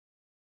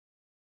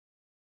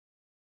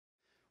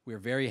We're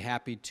very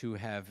happy to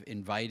have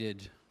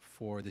invited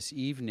for this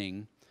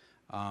evening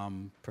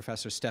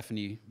Professor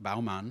Stefanie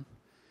Baumann.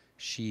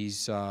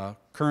 She's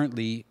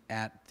currently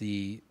at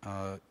the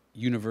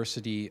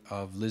University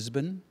of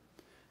Lisbon.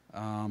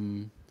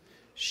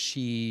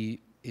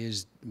 She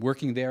is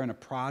working there in a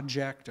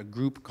project, a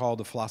group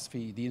called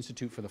the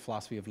Institute for the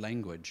Philosophy of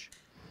Language.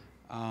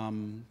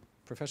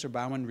 Professor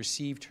Baumann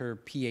received her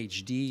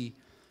PhD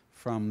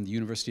from the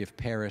University of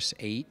Paris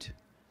VIII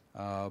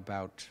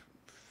about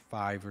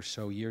 5 or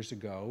so years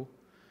ago,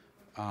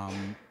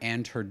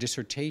 and her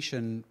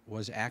dissertation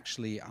was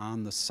actually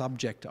on the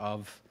subject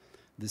of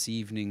this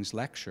evening's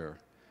lecture,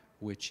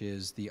 which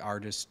is the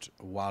artist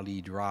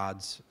Walid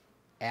Raad's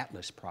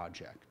Atlas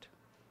project.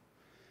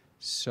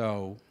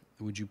 So,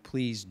 would you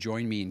please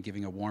join me in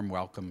giving a warm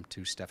welcome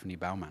to Stefanie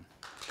Baumann.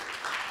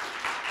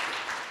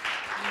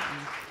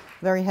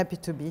 Very happy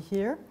to be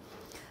here.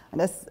 And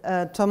as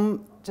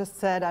Tom just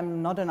said,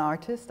 I'm not an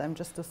artist, I'm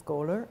just a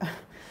scholar,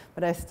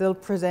 but I still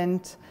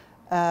present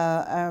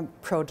a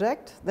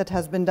project that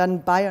has been done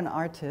by an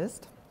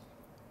artist.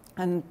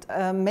 And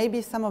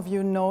maybe some of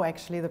you know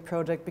actually the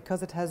project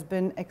because it has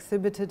been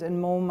exhibited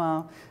in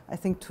MoMA, I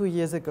think 2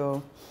 years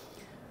ago.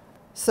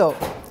 So,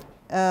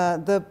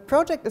 the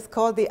project is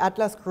called the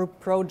Atlas Group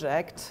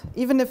Project,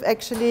 even if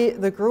actually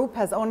the group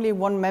has only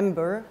one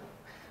member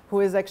who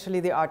is actually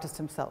the artist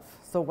himself,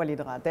 so Walid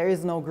Raad. There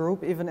is no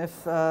group, even if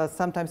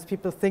sometimes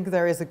people think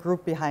there is a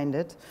group behind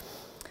it.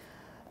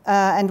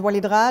 And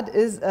Walid Raad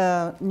is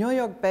a New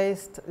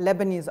York-based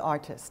Lebanese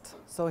artist.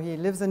 So he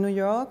lives in New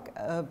York,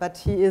 but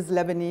he is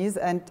Lebanese,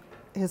 and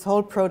his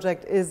whole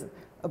project is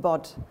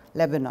about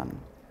Lebanon.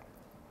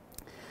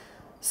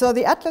 So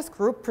the Atlas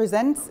Group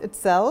presents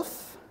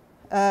itself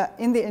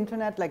in the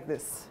internet like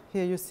this.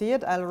 Here you see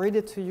it. I'll read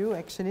it to you,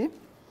 actually.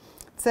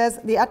 It says,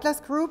 the Atlas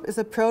Group is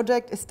a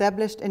project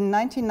established in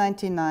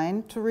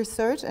 1999 to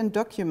research and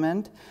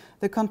document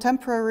the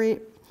contemporary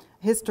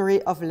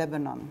history of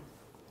Lebanon.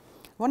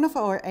 One of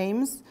our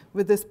aims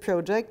with this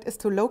project is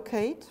to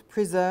locate,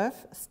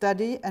 preserve,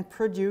 study, and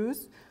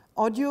produce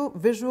audio,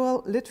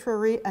 visual,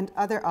 literary, and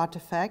other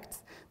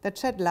artifacts that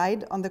shed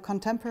light on the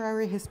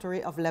contemporary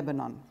history of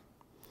Lebanon.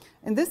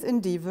 In this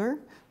endeavor,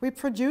 we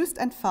produced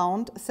and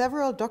found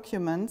several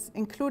documents,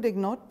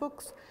 including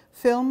notebooks,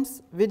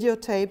 films,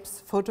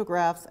 videotapes,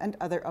 photographs, and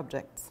other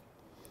objects.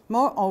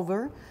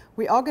 Moreover,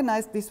 we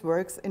organized these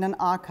works in an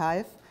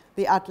archive,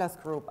 the Atlas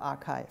Group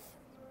Archive.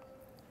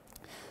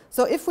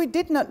 So if we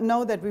did not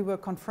know that we were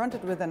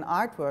confronted with an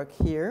artwork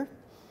here,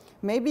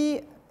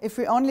 maybe if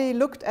we only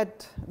looked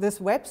at this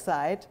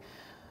website,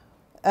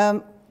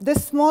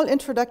 this small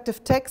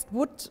introductive text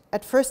would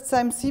at first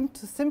time seem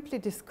to simply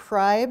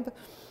describe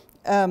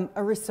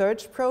a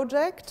research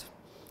project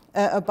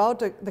about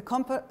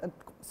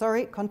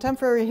the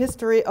contemporary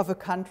history of a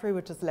country,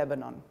 which is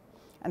Lebanon,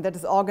 and that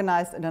is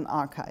organized in an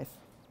archive.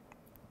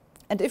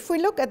 And if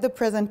we look at the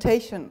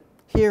presentation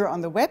here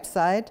on the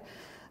website,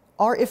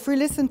 or if we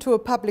listen to a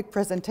public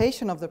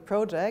presentation of the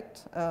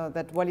project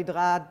that Walid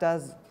Raad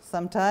does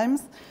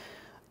sometimes,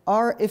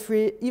 or if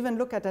we even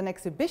look at an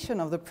exhibition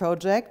of the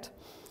project,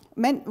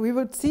 we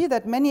would see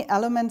that many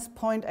elements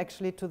point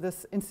actually to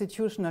this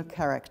institutional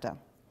character.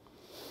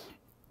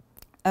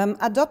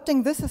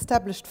 Adopting this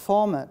established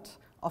format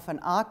of an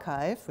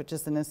archive, which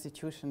is an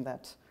institution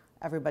that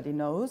everybody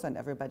knows and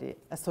everybody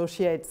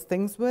associates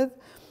things with,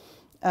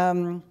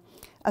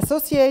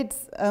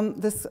 associates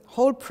this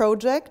whole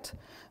project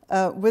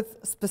with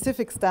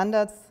specific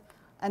standards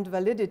and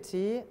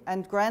validity,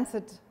 and grants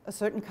it a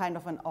certain kind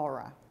of an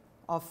aura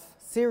of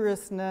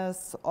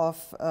seriousness, of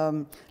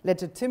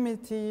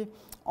legitimacy,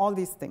 all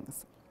these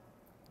things.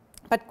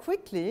 But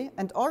quickly,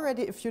 and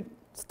already if you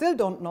still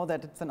don't know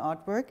that it's an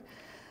artwork,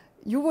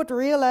 you would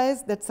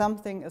realize that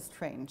something is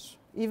strange,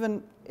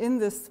 even in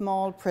this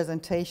small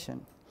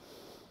presentation.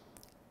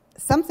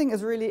 Something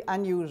is really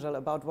unusual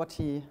about what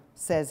he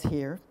says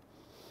here,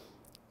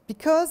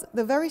 because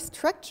the very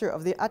structure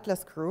of the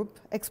Atlas Group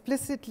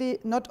explicitly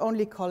not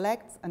only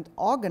collects and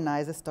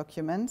organizes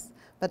documents,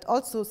 but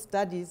also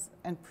studies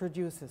and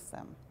produces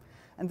them.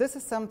 And this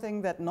is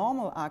something that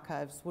normal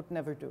archives would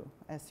never do,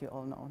 as you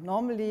all know.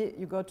 Normally,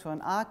 you go to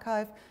an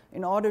archive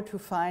in order to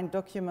find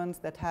documents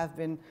that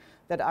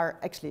are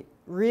actually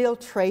real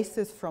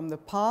traces from the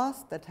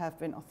past, that have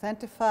been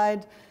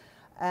authenticated,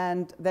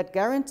 and that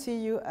guarantee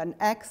you an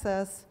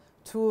access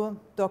to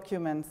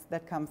documents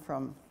that come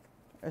from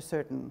a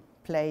certain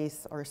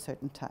place or a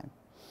certain time.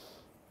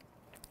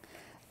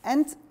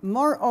 And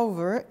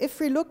moreover, if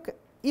we look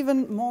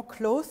even more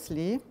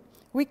closely,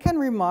 we can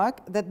remark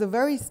that the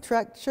very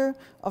structure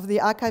of the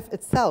archive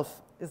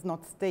itself is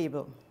not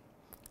stable,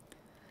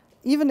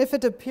 even if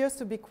it appears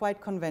to be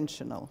quite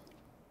conventional.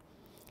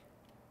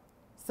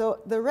 So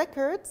the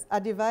records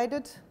are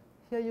divided,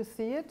 here you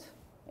see it,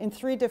 in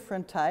 3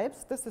 different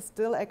types. This is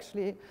still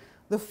actually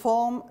the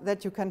form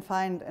that you can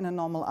find in a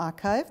normal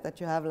archive,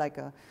 that you have like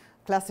a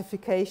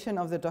classification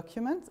of the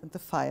documents and the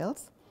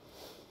files.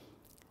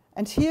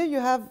 And here you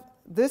have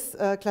this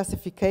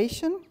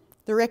classification.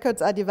 The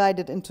records are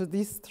divided into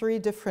these 3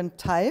 different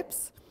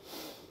types.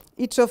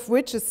 each of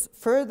which is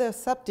further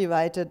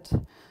subdivided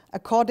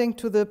according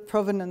to the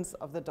provenance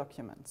of the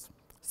documents.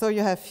 So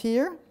you have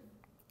here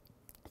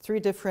 3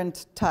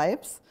 different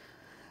types,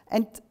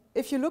 and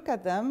if you look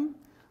at them,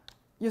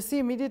 you see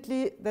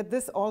immediately that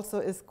this also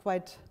is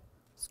quite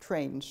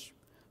strange,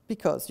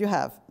 because you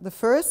have the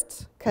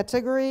first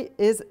category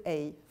is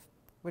A,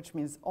 which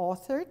means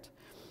authored,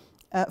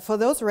 for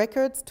those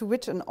records to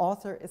which an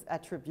author is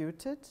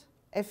attributed.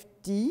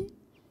 FD,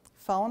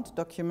 found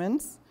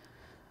documents,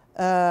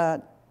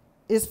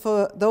 is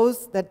for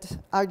those that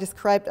are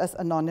described as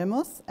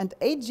anonymous, and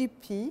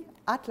AGP,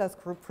 Atlas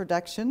Group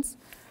Productions,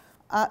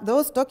 are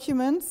those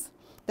documents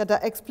that are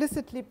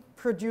explicitly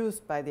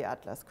produced by the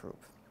Atlas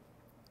Group.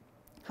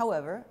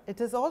 However,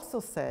 it is also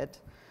said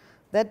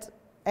that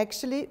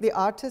actually the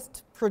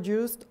artist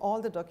produced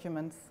all the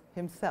documents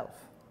himself.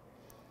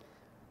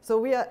 So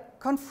we are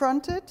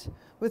confronted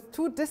with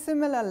 2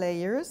 dissimilar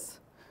layers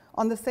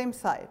on the same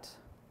site,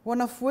 one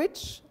of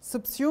which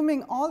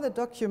subsuming all the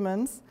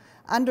documents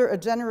under a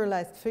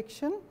generalized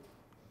fiction,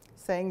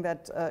 saying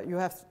that you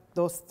have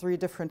those 3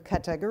 different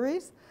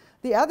categories,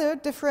 the other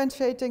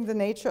differentiating the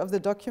nature of the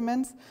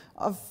documents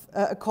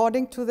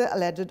according to the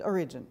alleged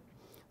origin.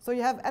 So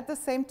you have at the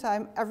same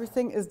time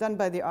everything is done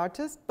by the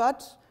artist,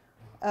 but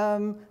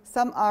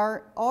some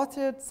are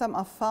authored, some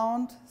are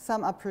found,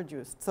 some are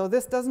produced. So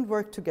this doesn't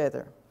work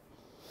together.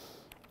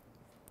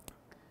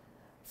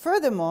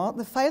 Furthermore,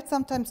 the files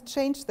sometimes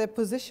change their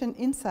position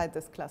inside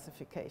this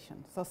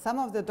classification. So some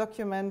of the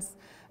documents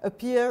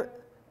appear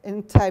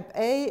in type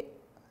A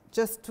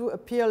just to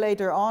appear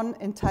later on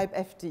in type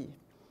FD.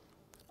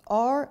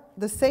 Or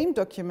the same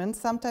documents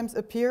sometimes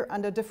appear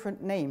under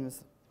different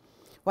names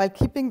while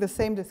keeping the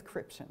same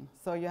description.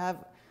 So you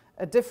have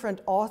a different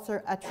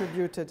author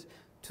attributed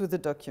to the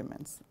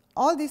documents.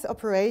 All these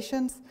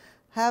operations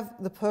have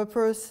the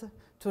purpose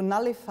to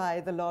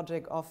nullify the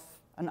logic of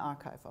an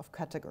archive, of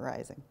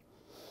categorizing.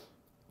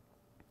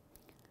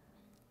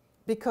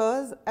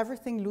 Because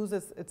everything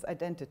loses its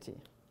identity.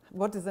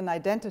 What is an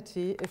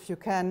identity if you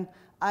can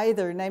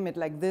either name it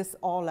like this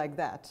or like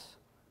that?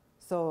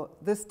 So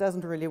this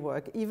doesn't really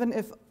work, even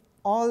if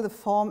all the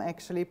form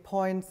actually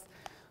points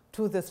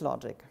to this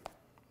logic.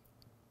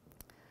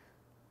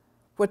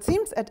 What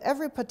seems at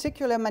every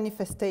particular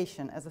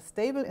manifestation as a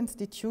stable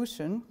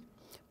institution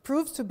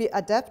proves to be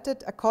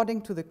adapted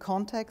according to the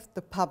context,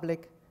 the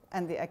public,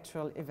 and the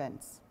actual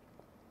events.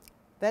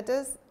 That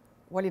is,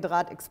 Walid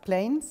Raad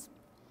explains,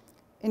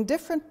 in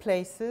different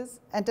places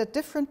and at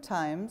different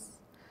times,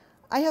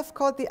 I have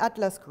called the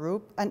Atlas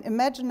Group an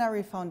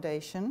imaginary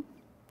foundation,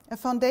 a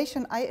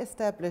foundation I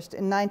established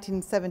in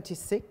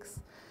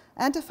 1976,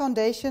 and a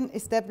foundation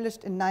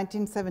established in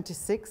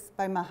 1976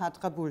 by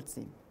Mahat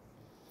Rabulsi.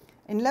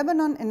 In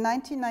Lebanon in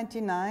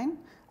 1999,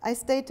 I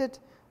stated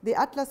the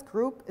Atlas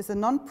Group is a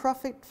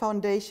non-profit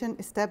foundation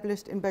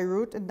established in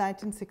Beirut in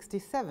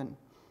 1967.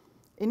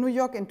 In New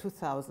York in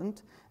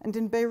 2000, and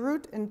in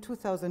Beirut in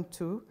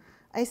 2002,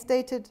 I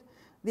stated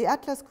the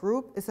Atlas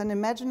Group is an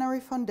imaginary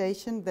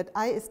foundation that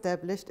I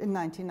established in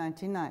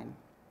 1999.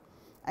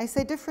 I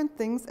say different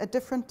things at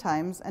different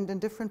times and in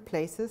different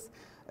places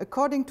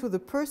according to the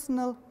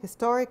personal,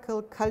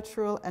 historical,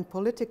 cultural, and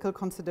political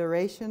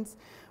considerations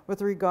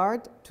with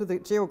regard to the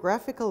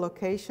geographical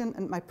location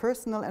and my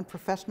personal and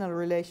professional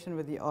relation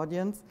with the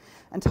audience,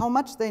 and how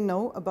much they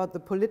know about the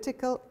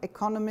political,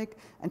 economic,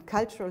 and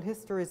cultural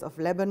histories of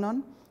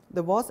Lebanon,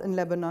 the wars in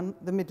Lebanon,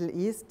 the Middle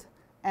East,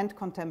 and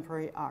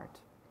contemporary art.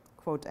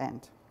 Quote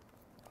end.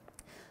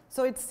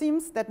 So it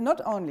seems that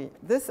not only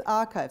this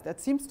archive, that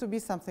seems to be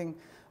something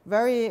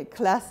very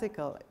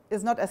classical,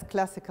 is not as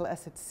classical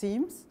as it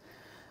seems.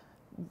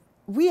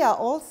 We are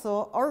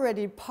also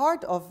already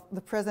part of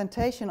the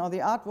presentation or the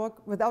artwork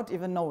without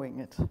even knowing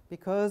it,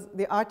 because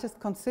the artist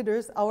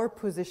considers our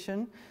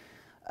position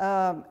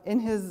in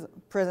his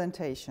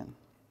presentation.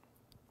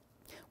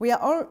 We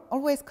are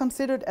always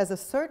considered as a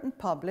certain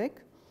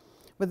public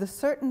with a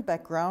certain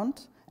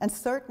background and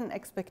certain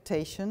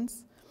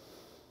expectations,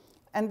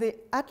 and the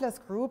Atlas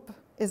Group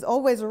is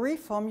always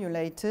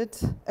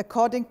reformulated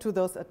according to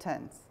those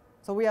attempts.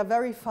 So we are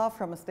very far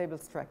from a stable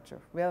structure.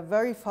 We are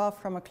very far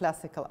from a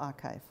classical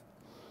archive.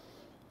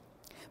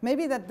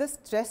 Maybe that this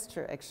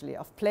gesture, actually,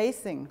 of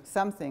placing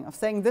something, of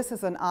saying this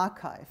is an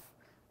archive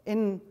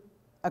in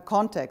a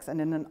context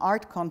and in an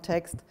art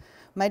context,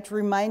 might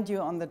remind you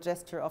on the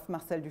gesture of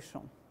Marcel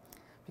Duchamp.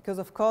 Because,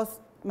 of course,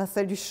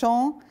 Marcel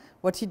Duchamp,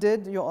 what he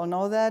did, you all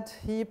know that,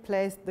 he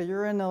placed the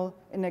urinal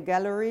in a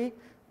gallery,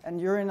 and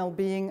urinal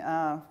being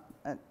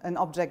an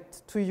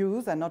object to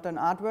use and not an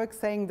artwork,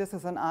 saying this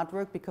is an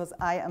artwork because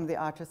I am the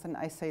artist and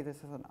I say this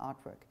is an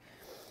artwork.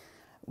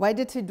 Why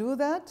did he do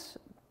that?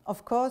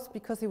 Of course,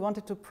 because he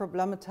wanted to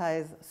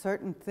problematize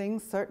certain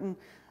things, certain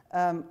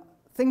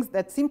things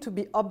that seem to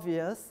be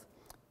obvious.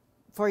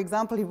 For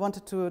example, he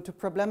wanted to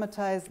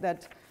problematize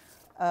that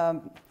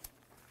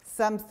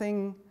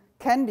something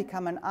can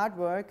become an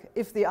artwork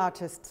if the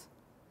artist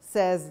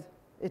says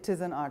it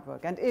is an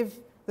artwork, and if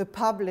the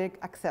public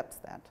accepts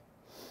that.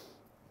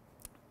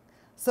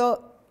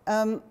 So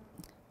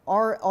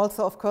or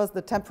also, of course,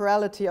 the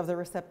temporality of the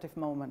receptive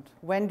moment.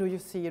 When do you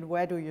see it?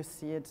 Where do you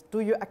see it? Do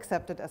you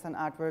accept it as an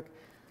artwork?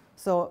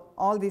 So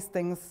all these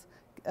things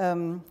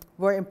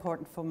were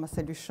important for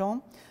Marcel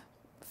Duchamp.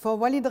 For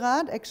Walid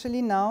Raad,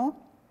 actually now,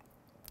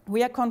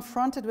 we are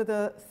confronted with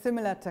a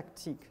similar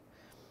tactique.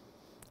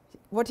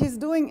 What he's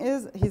doing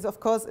is, of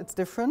course, it's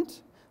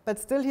different, but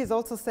still he's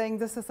also saying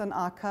this is an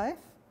archive.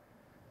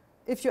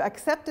 If you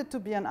accept it to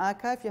be an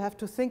archive, you have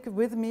to think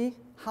with me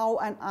how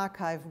an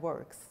archive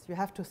works. You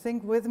have to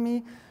think with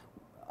me,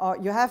 or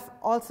you have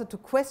also to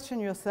question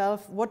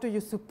yourself, what do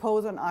you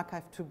suppose an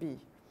archive to be?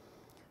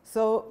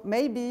 So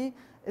maybe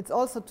it's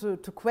also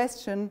to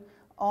question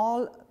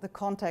all the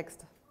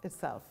context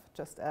itself,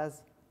 just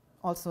as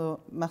also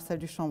Marcel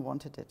Duchamp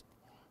wanted it.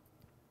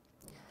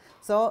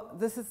 So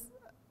this is,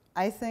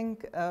 I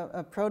think,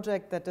 a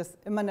project that is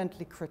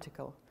immanently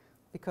critical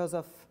because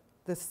of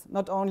this,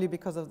 not only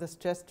because of this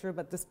gesture,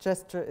 but this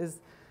gesture is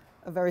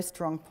a very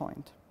strong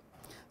point.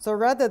 So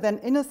rather than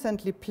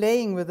innocently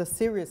playing with a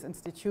serious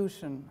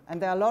institution,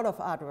 and there are a lot of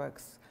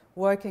artworks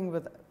working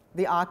with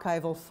the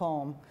archival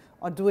form,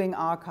 or doing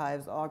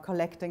archives, or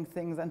collecting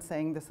things and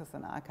saying this is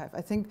an archive.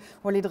 I think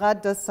Walid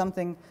Raad does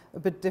something a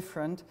bit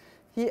different.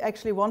 He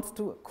actually wants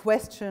to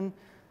question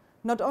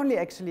not only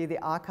actually the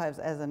archives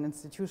as an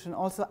institution,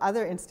 also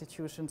other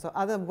institutions or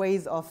other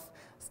ways of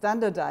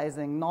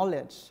standardizing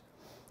knowledge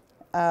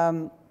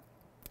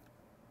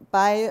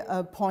by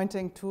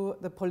pointing to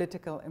the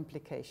political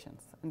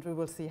implications. And we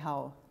will see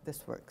how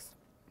this works.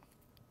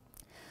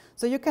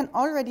 So you can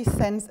already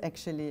sense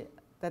actually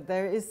that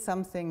there is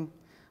something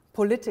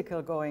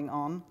political going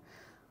on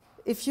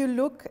if you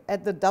look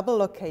at the double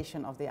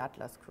location of the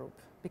Atlas Group.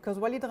 Because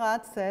Walid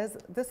Raad says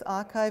this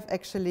archive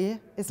actually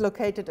is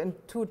located in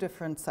two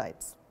different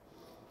sites.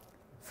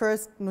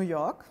 First, New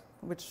York,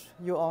 which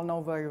you all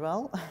know very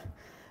well,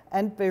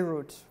 and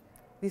Beirut.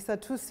 These are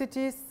two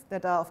cities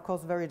that are, of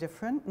course, very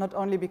different, not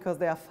only because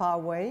they are far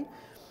away,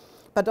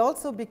 but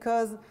also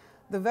because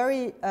the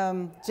very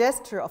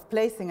gesture of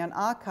placing an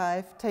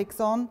archive takes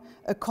on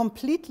a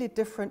completely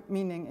different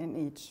meaning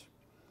in each.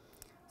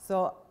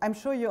 So I'm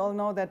sure you all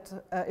know that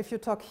if you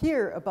talk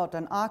here about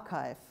an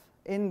archive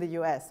in the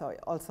US or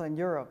also in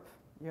Europe,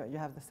 you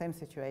have the same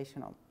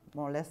situation, or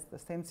more or less the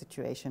same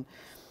situation.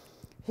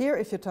 Here,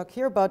 if you talk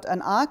here about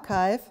an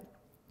archive,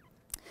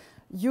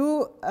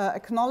 you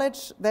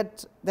acknowledge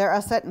that there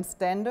are certain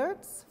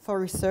standards for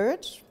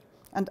research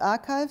and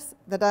archives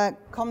that are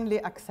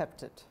commonly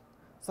accepted.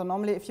 So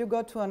normally, if you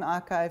go to an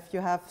archive, you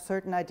have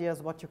certain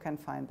ideas what you can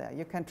find there.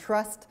 You can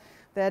trust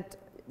that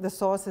the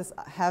sources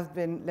have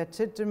been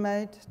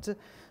legitimated,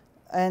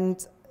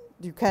 and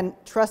you can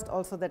trust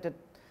also that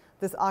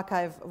this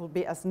archive will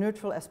be as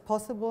neutral as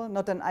possible,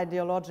 not an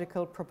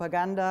ideological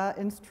propaganda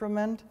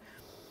instrument.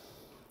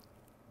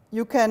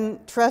 You can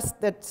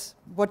trust that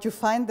what you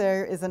find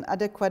there is an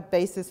adequate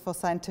basis for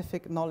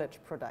scientific knowledge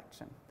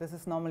production. This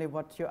is normally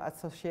what you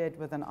associate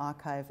with an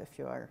archive if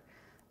you are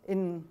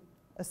in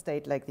a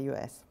state like the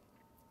US.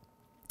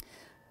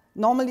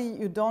 Normally,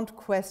 you don't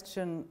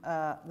question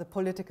the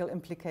political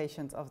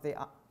implications of the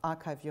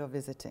archive you're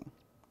visiting.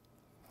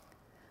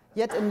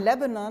 Yet in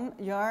Lebanon,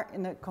 you are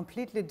in a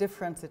completely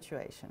different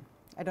situation.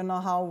 I don't know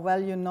how well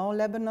you know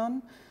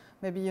Lebanon.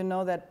 Maybe you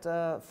know that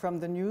from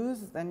the news,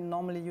 then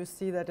normally you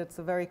see that it's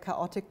a very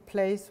chaotic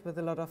place with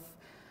a lot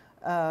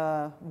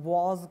of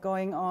wars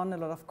going on, a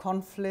lot of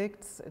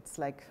conflicts. It's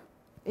like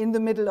in the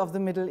middle of the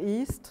Middle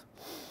East.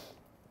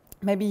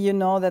 Maybe you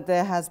know that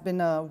there has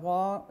been a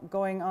war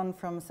going on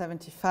from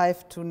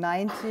 75 to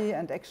 90,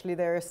 and actually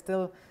there are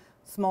still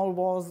small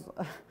wars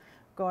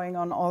going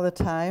on all the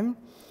time.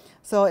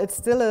 So it's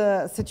still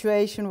a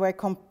situation where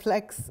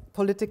complex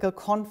political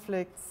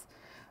conflicts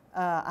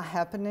are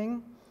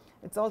happening.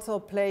 It's also a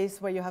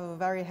place where you have a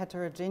very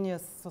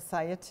heterogeneous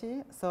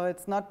society. So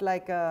it's not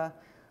like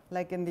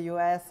in the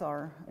US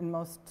or in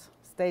most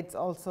states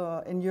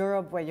also in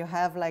Europe, where you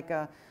have like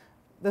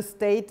the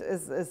state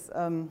is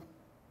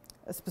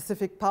a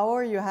specific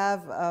power. You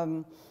have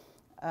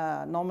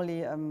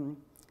normally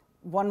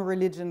one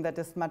religion that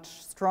is much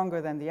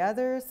stronger than the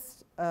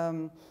others.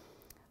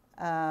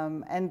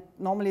 And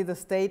normally the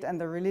state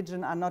and the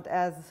religion are not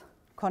as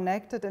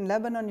connected. In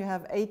Lebanon, you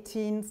have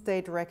 18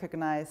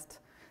 state-recognized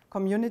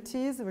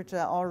communities, which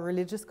are all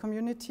religious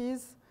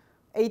communities.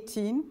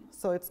 18,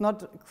 so it's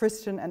not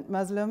Christian and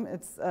Muslim,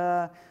 it's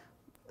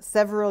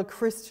several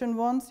Christian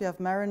ones. You have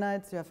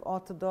Maronites, you have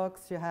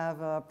Orthodox, you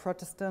have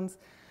Protestants.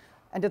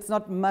 And it's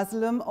not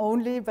Muslim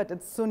only, but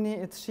it's Sunni,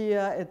 it's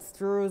Shia, it's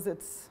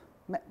Druze,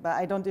 but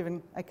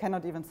I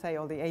cannot even say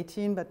all the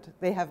 18, but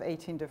they have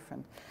 18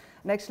 different.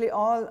 And actually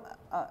all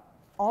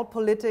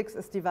politics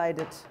is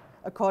divided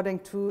according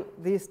to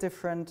these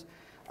different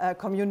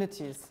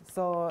communities.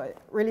 So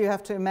really you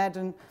have to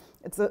imagine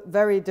it's a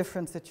very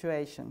different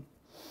situation.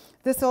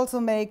 This also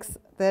makes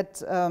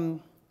that,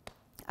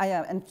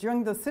 and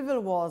during the civil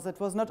wars, it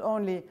was not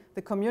only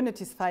the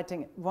communities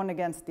fighting one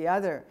against the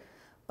other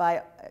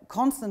by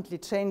constantly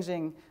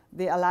changing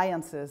the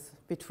alliances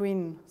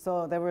between,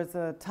 so there was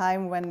a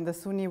time when the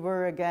Sunni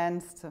were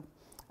against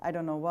I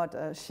don't know what,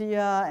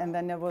 Shia, and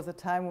then there was a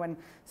time when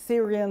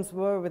Syrians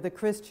were with the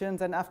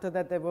Christians, and after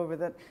that they were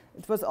with it.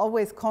 It was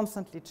always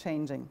constantly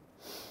changing.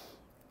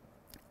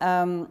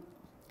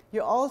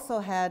 You also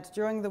had,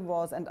 during the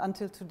wars and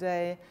until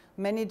today,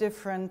 many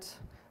different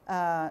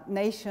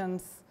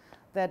nations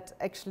that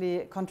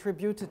actually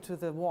contributed to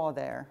the war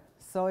there.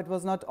 So it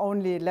was not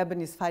only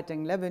Lebanese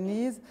fighting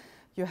Lebanese,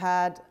 you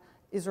had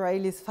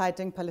Israelis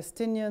fighting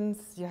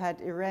Palestinians, you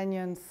had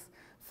Iranians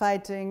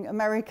fighting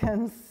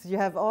Americans, you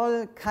have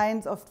all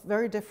kinds of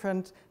very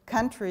different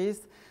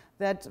countries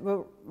that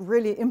were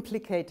really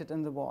implicated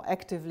in the war,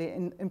 actively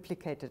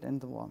implicated in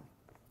the war.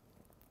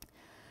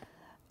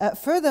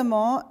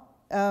 Furthermore,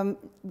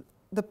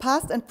 the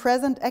past and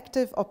present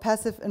active or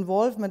passive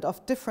involvement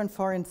of different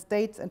foreign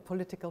states and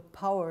political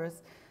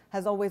powers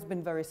has always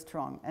been very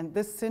strong. And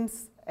this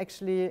since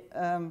actually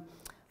the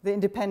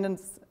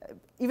independence,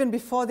 even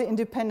before the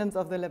independence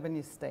of the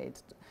Lebanese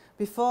state.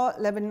 Before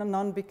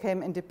Lebanon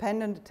became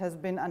independent, it has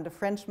been under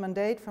French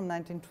mandate from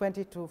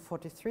 1920 to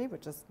 43,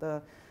 which is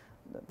the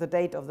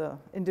date of the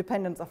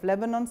independence of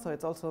Lebanon, so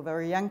it's also a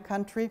very young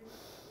country.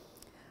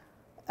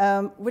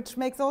 Which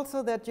makes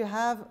also that you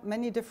have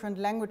many different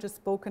languages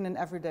spoken in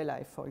everyday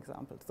life, for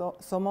example.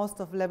 So most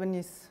of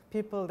Lebanese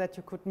people that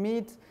you could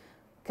meet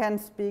can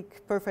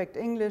speak perfect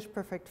English,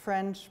 perfect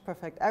French,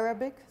 perfect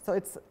Arabic. So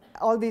it's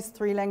all these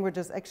three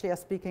languages actually are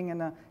speaking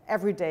in an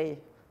everyday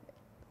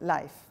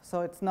life.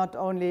 So it's not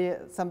only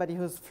somebody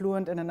who's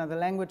fluent in another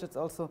language, it's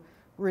also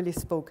really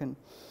spoken.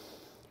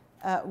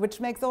 Which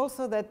makes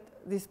also that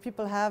these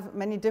people have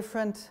many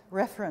different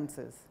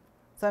references.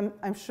 So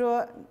I'm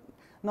sure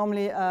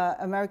normally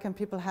American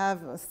people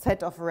have a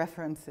set of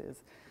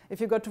references. If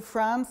you go to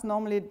France,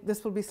 normally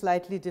this will be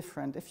slightly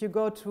different. If you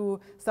go to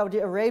Saudi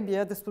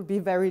Arabia, this will be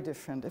very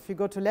different. If you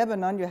go to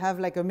Lebanon, you have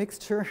like a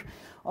mixture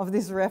of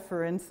these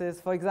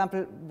references. For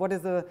example, what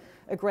is a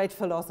great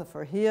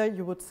philosopher? Here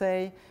you would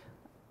say,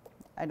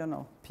 I don't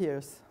know,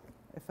 Pierce,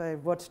 if I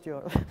watched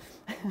your,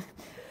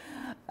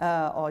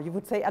 or you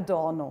would say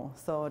Adorno.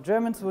 So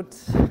Germans would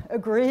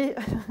agree.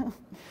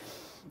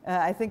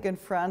 I think in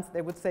France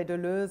they would say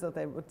Deleuze, or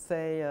they would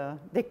say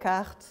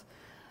Descartes.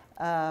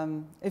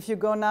 If you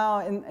go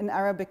now in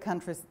Arabic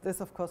countries, this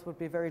of course would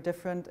be very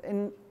different.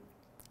 In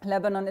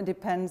Lebanon, it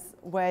depends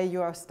where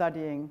you are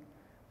studying,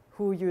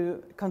 who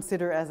you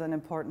consider as an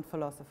important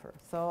philosopher.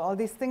 So all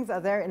these things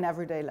are there in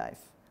everyday life.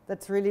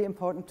 That's really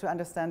important to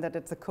understand that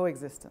it's a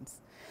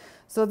coexistence.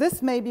 So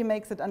this maybe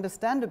makes it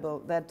understandable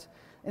that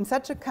in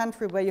such a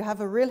country where you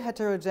have a real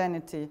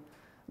heterogeneity,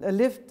 a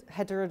lived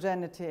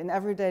heterogeneity in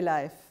everyday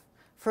life,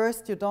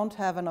 first, you don't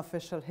have an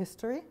official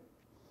history.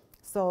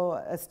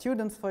 So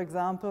students, for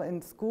example,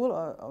 in school,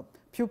 or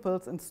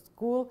pupils in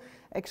school,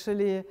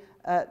 actually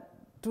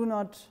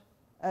do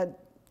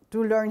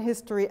learn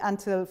history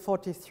until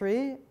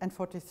 43, and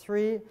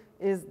 43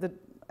 is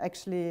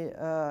actually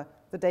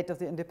the date of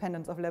the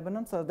independence of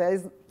Lebanon. So there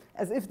is,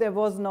 as if there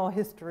was no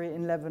history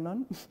in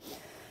Lebanon.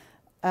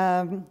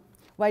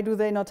 Why do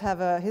they not have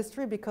a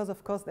history? Because,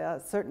 of course, there are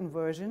certain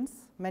versions,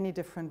 many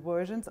different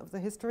versions of the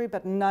history,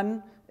 but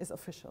none is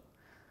official.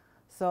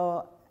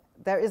 So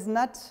there is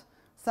not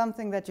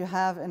something that you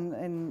have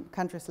in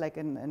countries like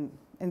in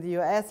the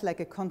US, like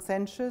a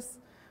consensus.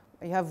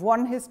 You have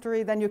one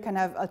history, then you can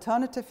have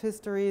alternative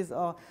histories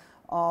or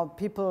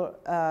people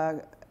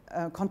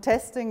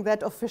contesting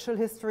that official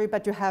history,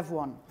 but you have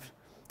one.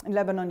 In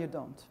Lebanon, you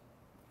don't.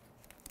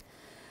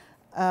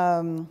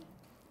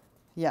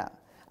 Yeah.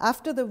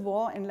 After the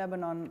war in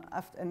Lebanon,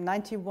 in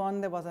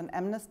 91, there was an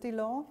amnesty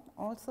law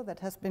also that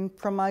has been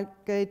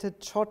promulgated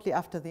shortly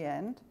after the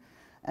end,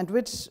 and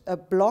which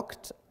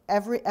blocked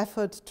every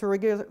effort to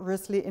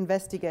rigorously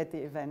investigate the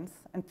events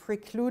and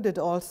precluded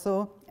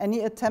also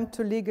any attempt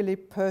to legally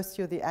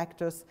pursue the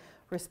actors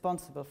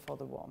responsible for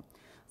the war.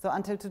 So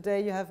until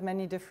today, you have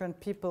many different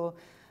people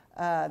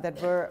that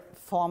were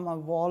former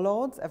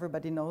warlords,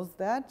 everybody knows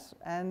that,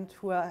 and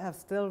who have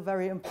still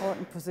very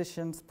important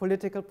positions,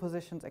 political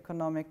positions,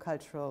 economic,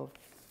 cultural,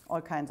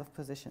 all kinds of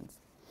positions.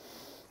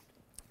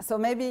 So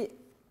maybe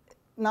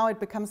now it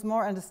becomes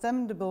more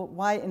understandable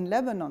why in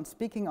Lebanon,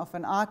 speaking of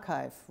an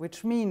archive,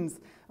 which means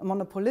a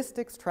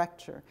monopolistic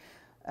structure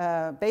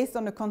based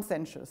on a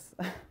consensus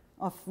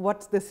of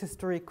what this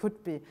history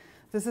could be,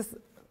 this is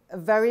a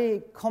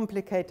very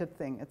complicated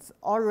thing. It's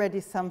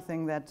already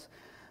something that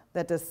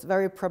is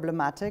very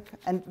problematic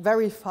and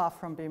very far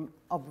from being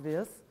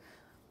obvious.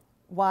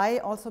 Why?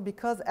 Also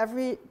because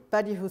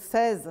everybody who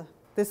says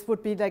this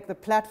would be like the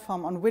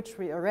platform on which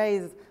we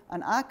erase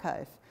an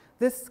archive,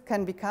 this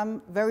can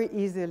become very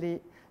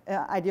easily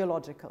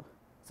ideological.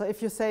 So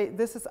if you say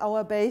this is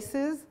our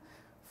basis,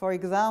 for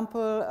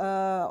example,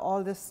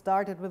 all this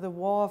started with a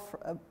war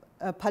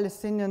of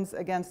Palestinians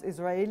against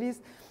Israelis,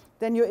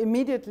 then you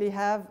immediately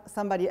have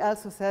somebody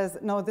else who says,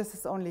 no, this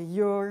is only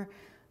your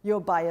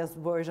biased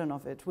version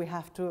of it. We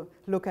have to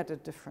look at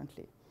it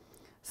differently.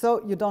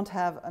 So you don't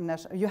have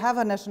you have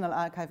a national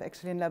archive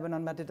actually in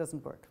Lebanon, but it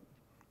doesn't work.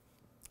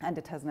 And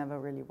it has never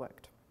really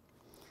worked.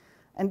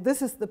 And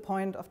this is the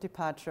point of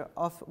departure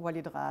of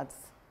Walid Raad's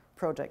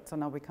project. So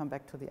now we come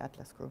back to the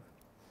Atlas Group.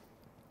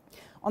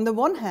 On the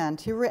one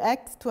hand, he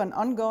reacts to an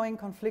ongoing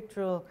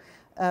conflictual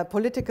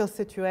political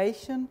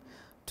situation,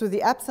 to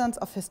the absence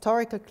of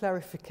historical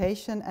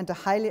clarification and a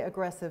highly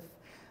aggressive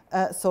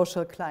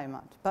social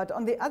climate. But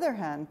on the other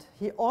hand,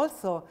 he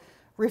also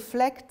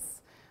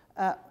reflects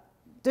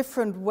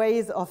different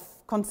ways of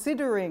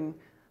considering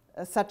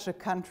such a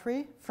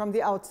country from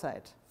the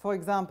outside. For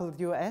example,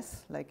 the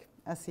US, like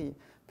as he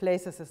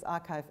places his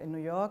archive in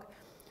New York,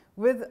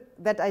 with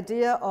that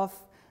idea of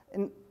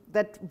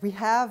that we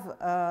have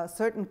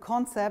certain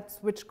concepts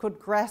which could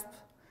grasp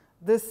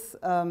this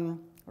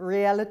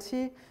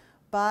reality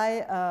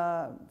by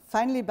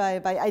finally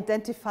by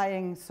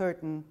identifying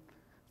certain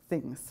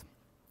things.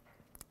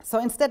 So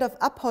instead of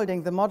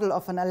upholding the model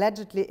of an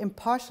allegedly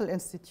impartial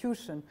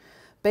institution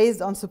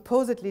based on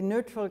supposedly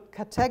neutral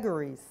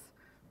categories,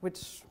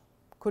 which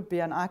could be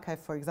an archive,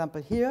 for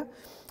example, here,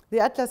 the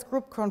Atlas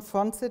Group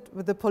confronts it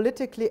with the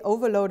politically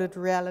overloaded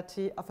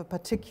reality of a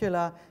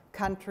particular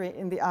country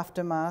in the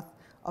aftermath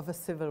of a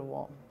civil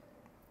war.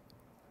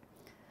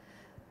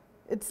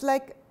 It's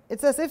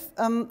as if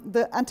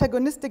the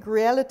antagonistic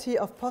reality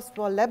of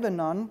post-war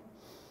Lebanon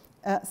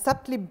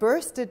subtly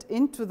bursted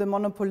into the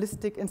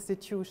monopolistic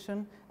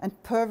institution and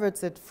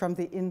perverts it from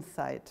the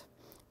inside,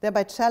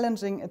 thereby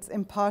challenging its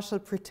impartial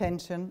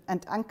pretension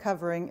and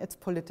uncovering its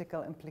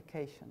political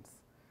implications.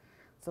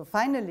 So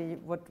finally,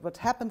 what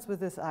happens with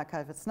this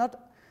archive, it's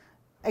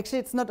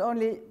not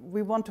only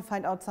we want to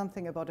find out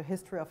something about the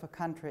history of a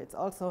country, it's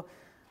also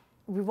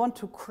we want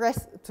to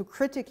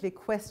critically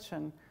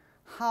question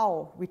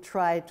how we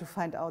try to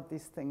find out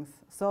these things.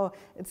 So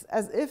it's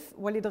as if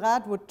Walid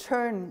Raad would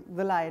turn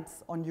the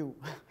lights on you,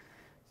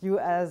 you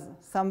as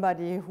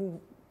somebody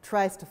who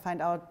tries to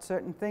find out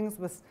certain things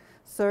with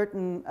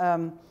certain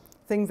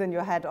things in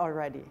your head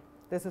already.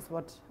 This is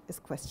what is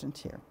questioned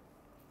here.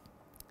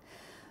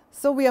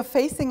 So we are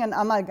facing an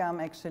amalgam,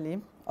 actually,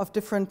 of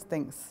different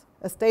things.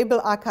 A stable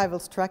archival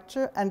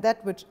structure and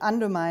that which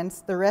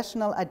undermines the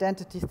rational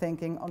identity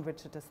thinking on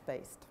which it is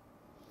based.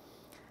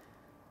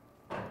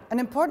 An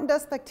important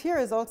aspect here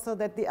is also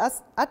that the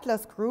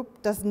Atlas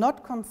Group does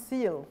not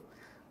conceal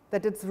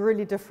that it's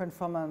really different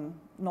from a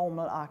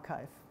normal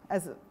archive.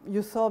 As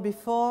you saw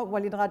before,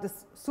 Walid Raad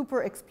is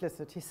super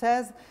explicit. He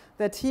says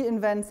that he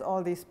invents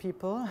all these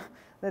people,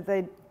 that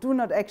they do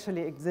not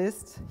actually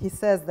exist. He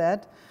says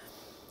that.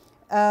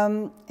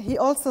 He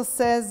also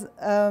says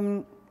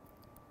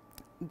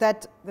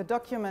that the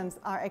documents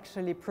are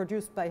actually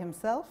produced by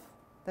himself,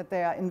 that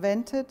they are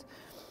invented,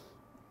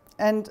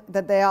 and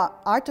that they are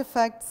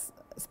artifacts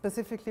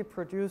specifically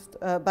produced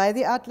by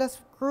the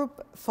Atlas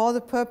Group for the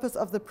purpose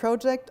of the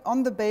project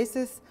on the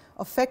basis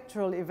of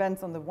factual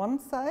events on the one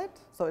side,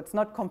 so it's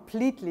not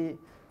completely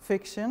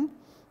fiction,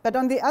 but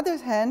on the other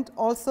hand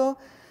also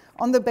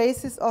on the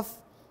basis of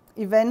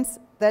events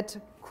that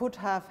could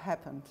have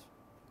happened.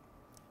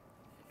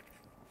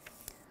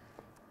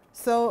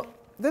 So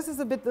this is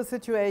a bit the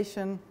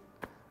situation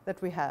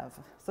that we have.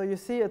 So you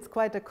see it's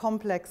quite a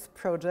complex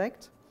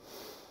project.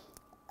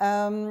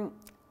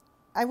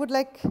 I would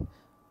like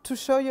to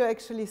show you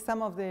actually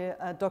some of the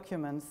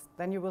documents.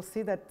 Then you will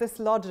see that this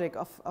logic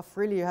of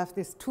really you have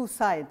these two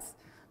sides,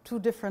 two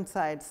different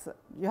sides.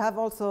 You have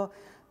also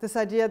this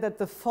idea that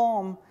the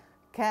form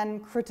can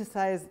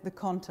criticize the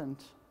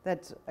content,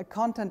 that a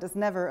content is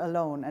never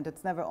alone and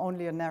it's never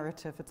only a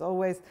narrative. It's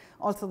always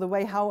also the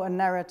way how a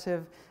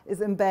narrative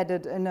is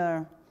embedded in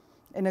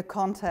a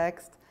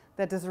context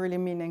that is really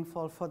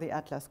meaningful for the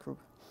Atlas Group.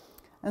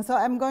 And so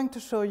I'm going to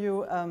show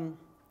you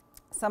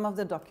some of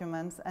the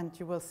documents, and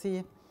you will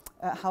see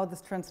how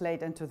this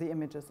translates into the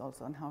images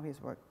also and how he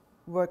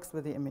works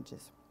with the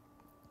images.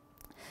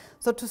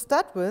 So to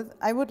start with,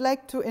 I would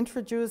like to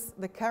introduce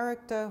the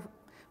character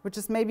which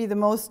is maybe the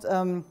most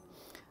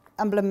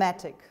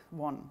emblematic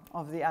one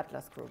of the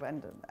Atlas Group.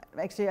 And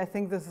actually, I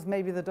think this is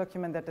maybe the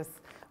document that is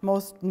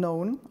most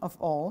known of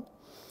all.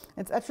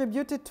 It's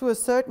attributed to a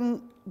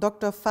certain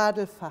Dr.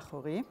 Fadel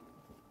Fakhoury.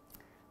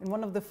 In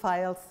one of the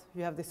files,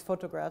 you have these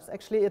photographs.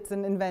 Actually, it's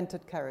an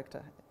invented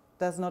character. It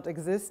does not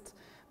exist.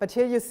 But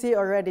here you see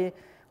already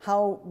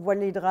how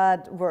Walid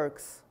Raad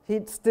works. He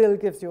still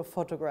gives you a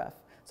photograph.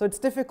 So it's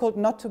difficult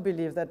not to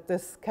believe that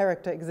this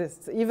character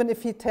exists, even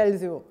if he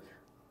tells you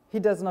he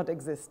does not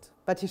exist.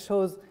 But he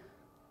shows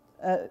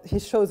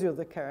you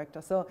the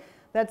character. So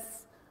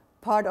that's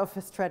part of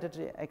his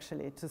strategy,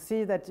 actually, to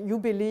see that you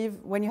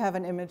believe, when you have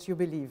an image, you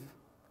believe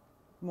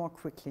more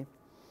quickly.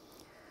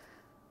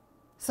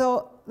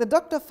 So the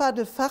Dr.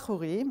 Fadel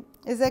Fakhoury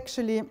is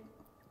actually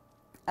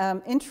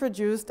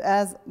introduced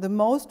as the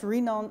most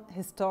renowned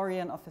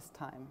historian of his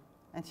time.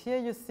 And here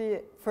you see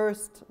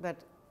first that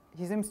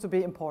he seems to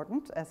be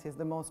important, as he's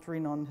the most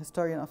renowned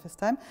historian of his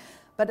time.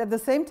 But at the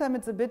same time,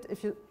 it's a bit,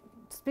 if you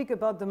speak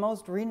about the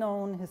most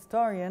renowned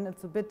historian,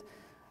 it's a bit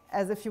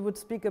as if you would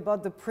speak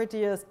about the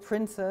prettiest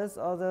princess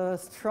or the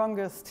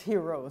strongest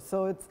hero.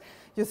 So it's,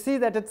 you see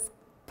that it's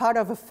part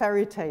of a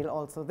fairy tale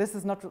also. This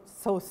is not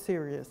so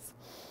serious.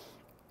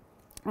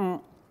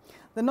 The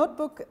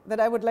notebook that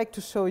I would like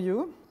to show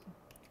you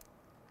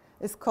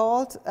is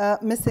called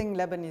Missing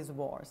Lebanese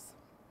Wars.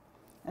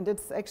 And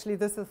it's actually,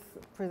 this is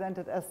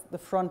presented as the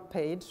front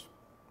page,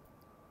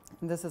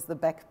 and this is the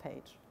back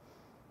page.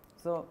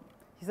 So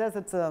he says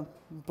it's a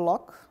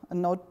block, a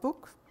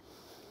notebook.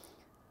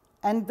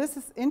 And this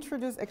is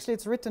introduced, actually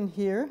it's written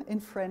here in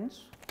French.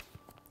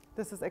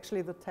 This is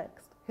actually the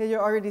text. Here you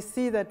already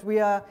see that we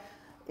are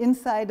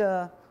inside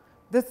a,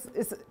 this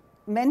is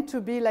meant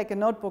to be like a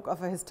notebook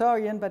of a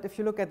historian, but if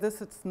you look at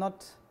this, it's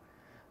not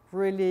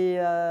really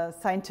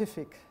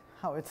scientific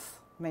how it's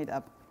made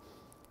up.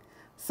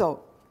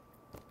 So,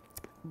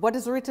 what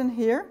is written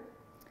here,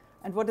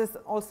 and what is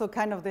also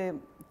kind of the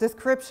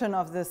description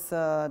of this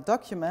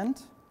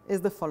document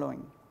is the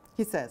following.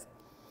 He says,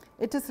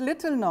 "It is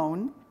little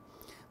known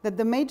that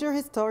the major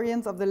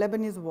historians of the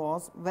Lebanese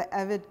wars were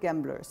avid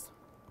gamblers.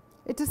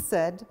 It is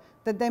said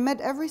that they met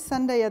every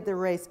Sunday at the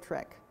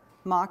racetrack.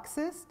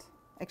 Marxist,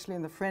 actually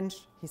in the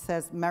French he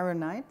says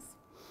Maronites,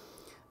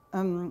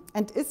 and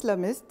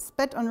Islamists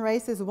bet on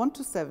races 1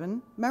 to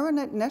 7,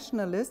 Maronite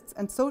nationalists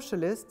and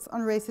socialists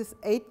on races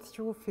 8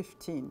 through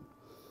 15.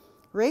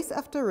 Race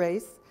after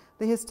race,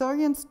 the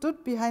historian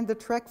stood behind the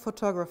track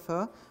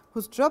photographer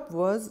whose job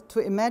was to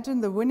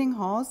imagine the winning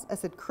horse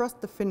as it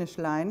crossed the finish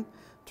line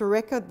to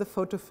record the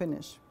photo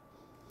finish.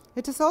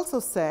 It is also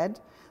said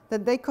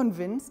that they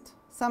convinced,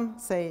 some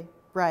say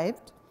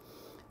bribed,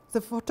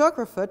 the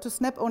photographer to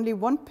snap only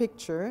one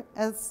picture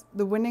as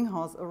the winning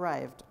horse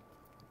arrived.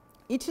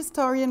 Each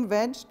historian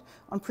wedged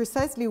on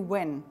precisely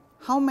when,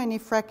 how many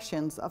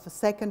fractions of a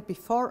second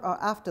before or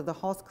after the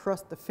horse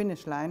crossed the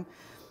finish line,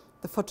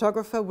 the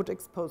photographer would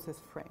expose his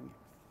frame."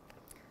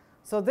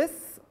 So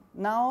this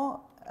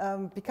now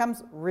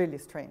becomes really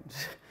strange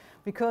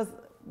because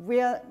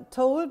we are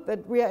told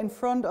that we are in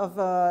front of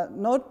a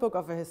notebook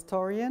of a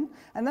historian,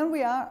 and then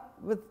we are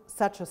with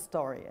such a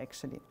story,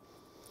 actually.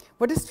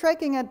 What is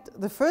striking at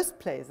the first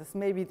place is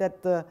maybe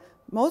that the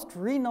most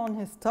renowned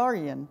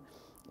historian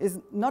is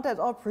not at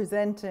all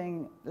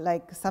presenting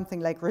like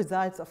something like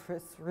results of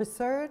his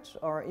research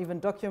or even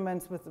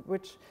documents with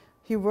which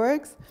he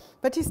works,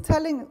 but he's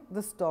telling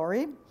the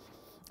story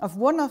of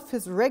one of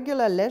his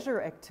regular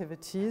leisure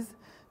activities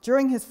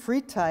during his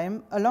free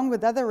time, along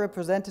with other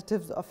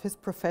representatives of his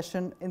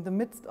profession in the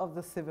midst of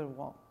the civil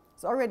war.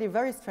 It's already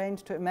very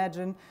strange to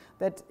imagine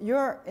that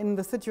you're in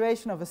the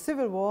situation of a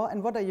civil war,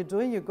 and what are you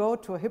doing? You go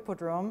to a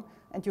hippodrome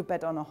and you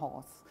bet on a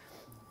horse.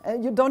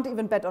 You don't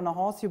even bet on a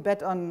horse, you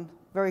bet on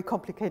very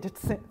complicated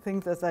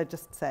things, as I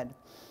just said.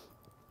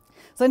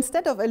 So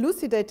instead of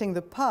elucidating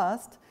the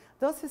past,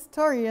 those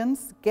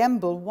historians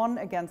gamble one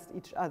against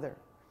each other.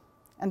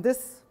 And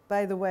this,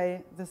 by the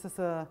way, this is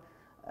a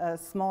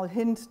small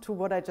hint to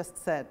what I just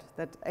said,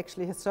 that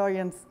actually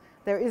historians,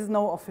 there is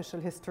no official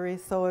history,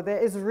 so there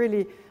is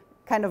really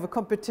kind of a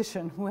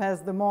competition who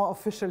has the more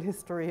official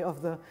history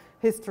of the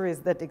histories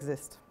that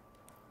exist.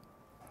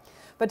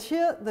 But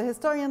here, the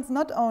historians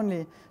not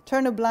only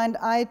turn a blind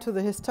eye to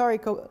the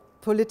historical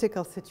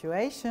political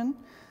situation,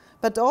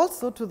 but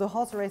also to the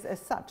horse race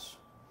as such,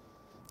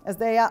 as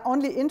they are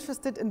only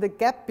interested in the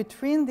gap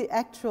between the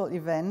actual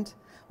event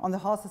on the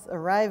horse's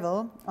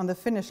arrival on the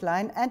finish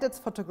line and its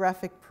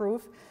photographic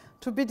proof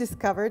to be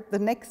discovered the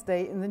next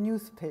day in the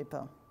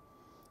newspaper,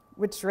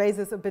 which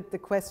raises a bit the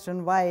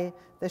question why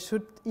they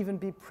should even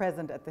be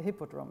present at the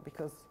hippodrome,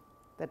 because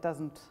that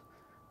doesn't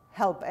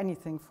help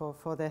anything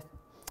for their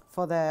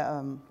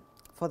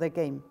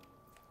game.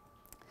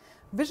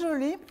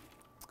 Visually,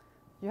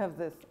 you have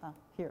this,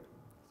 here,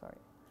 sorry.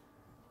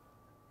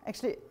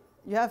 Actually,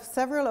 you have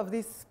several of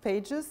these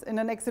pages. In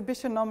an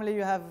exhibition, normally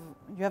you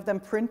have them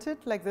printed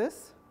like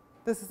this.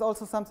 This is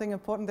also something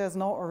important. There's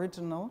no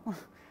original.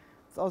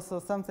 It's also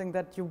something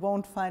that you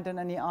won't find in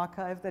any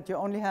archive, that you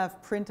only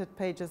have printed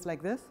pages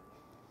like this.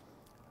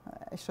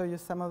 I show you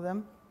some of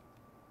them.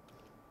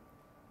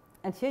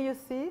 And here you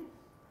see,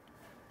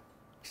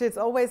 actually it's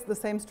always the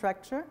same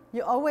structure.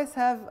 You always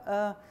have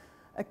a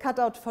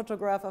cutout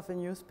photograph of a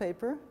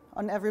newspaper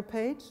on every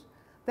page.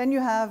 Then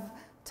you have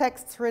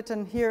texts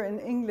written here in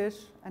English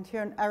and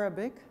here in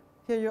Arabic.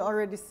 Here you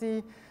already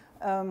see,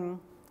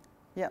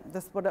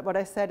 this what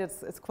I said,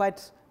 it's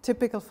quite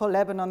typical for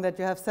Lebanon that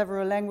you have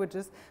several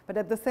languages, but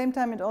at the same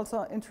time it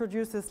also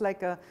introduces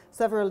like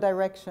several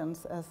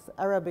directions. As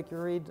Arabic you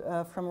read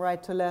from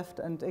right to left,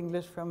 and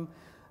English from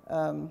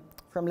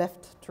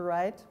left to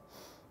right.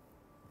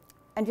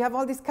 And you have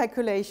all these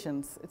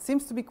calculations. It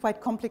seems to be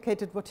quite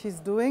complicated what he's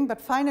doing,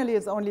 but finally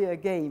it's only a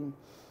game.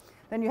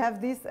 Then you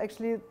have these,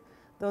 actually,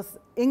 those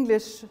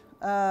English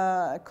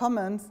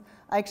comments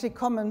are actually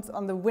comments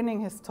on the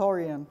winning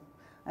historian,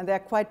 and they're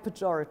quite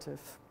pejorative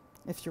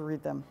if you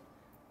read them.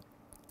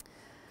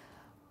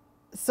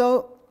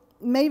 So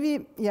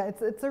maybe, yeah,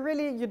 it's a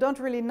really, you don't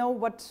really know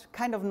what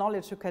kind of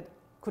knowledge you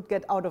could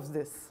get out of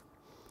this.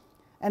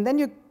 And then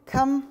you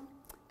come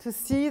to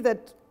see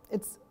that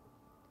it's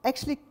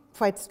actually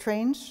quite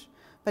strange,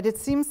 but it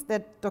seems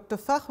that Dr.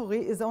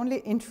 Fahouri is only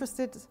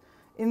interested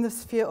in the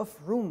sphere of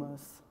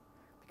rumors.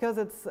 Because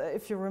it's,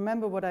 if you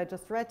remember what I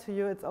just read to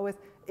you, it's always,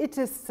 it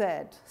is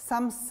said,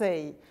 some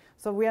say.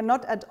 So we are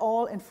not at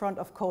all in front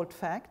of cold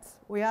facts.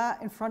 We are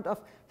in front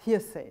of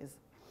hearsays.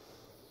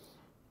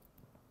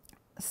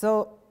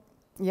 So,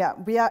 yeah,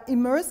 we are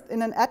immersed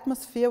in an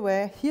atmosphere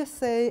where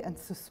hearsay and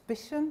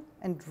suspicion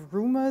and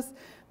rumors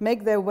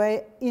make their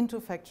way into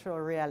factual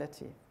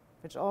reality,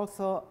 which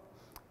also,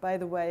 by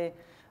the way,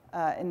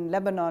 in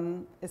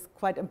Lebanon is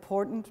quite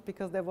important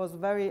because there was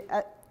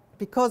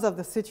because of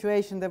the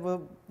situation, there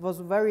was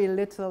very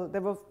little,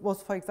 there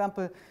was, for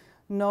example,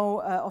 no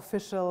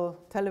official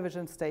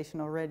television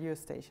station or radio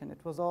station. It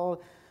was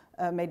all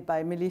made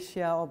by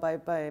militia or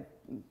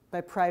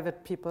by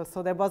private people.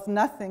 So there was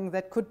nothing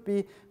that could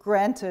be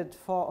granted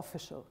for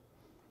official.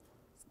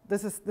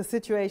 This is the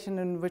situation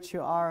in which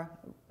you are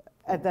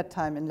at that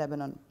time in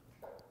Lebanon.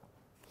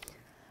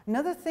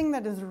 Another thing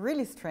that is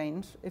really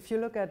strange, if you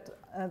look at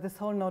this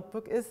whole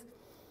notebook, is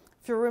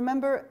if you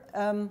remember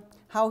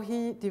how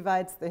he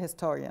divides the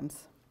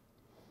historians.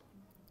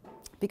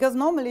 Because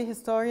normally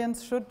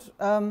historians should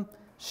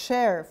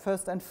share,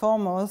 first and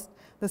foremost,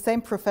 the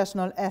same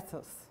professional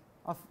ethos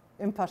of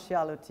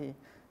impartiality.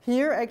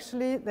 Here,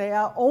 actually, they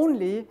are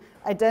only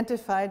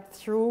identified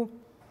through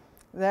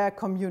their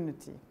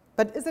community.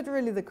 But is it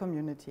really the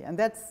community? And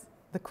that's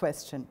the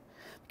question.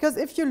 Because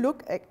if you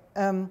look at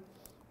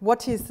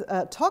what he's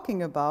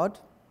talking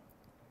about,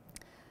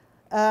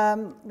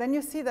 then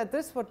you see that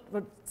this what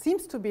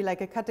seems to be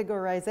like a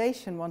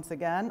categorization, once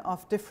again,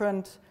 of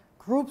different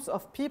groups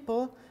of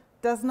people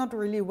does not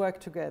really work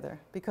together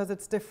because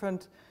it's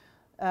different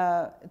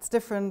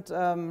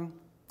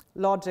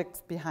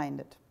logics behind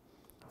it.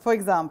 For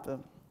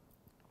example,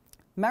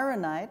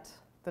 Maronite,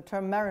 the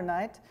term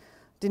Maronite,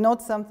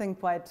 denotes something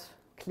quite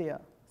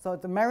clear. So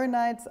the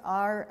Maronites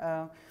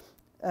are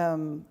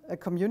a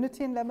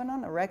community in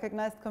Lebanon, a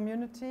recognized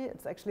community.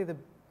 It's actually the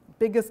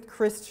biggest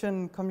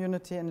Christian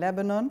community in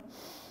Lebanon.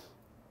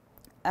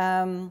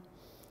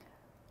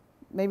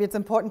 Maybe it's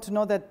important to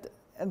know that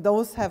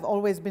those have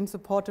always been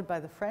supported by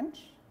the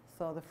French.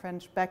 So the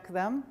French back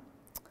them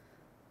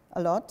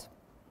a lot.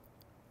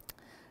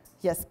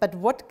 Yes, but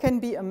what can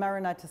be a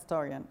Maronite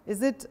historian?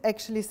 Is it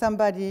actually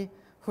somebody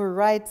who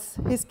writes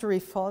history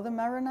for the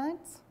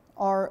Maronites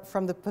or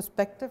from the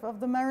perspective of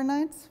the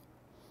Maronites?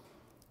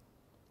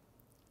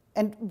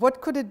 And what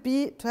could it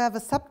be to have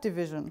a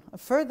subdivision, a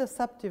further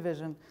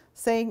subdivision,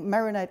 saying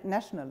Maronite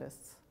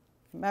nationalists,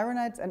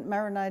 Maronites and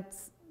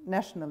Maronites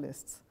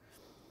nationalists?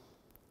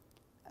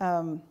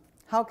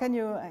 How can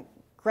you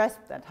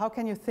grasp that? How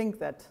can you think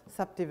that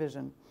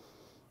subdivision?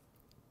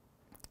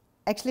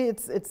 Actually,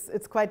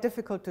 it's quite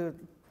difficult to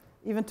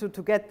even to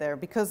get there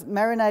because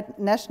Maronite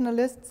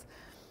nationalists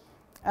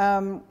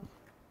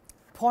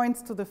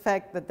points to the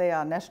fact that they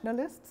are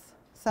nationalists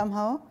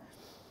somehow.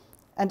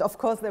 And of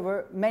course, there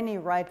were many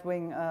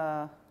right-wing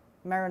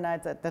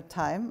Maronites at that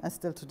time, as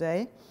still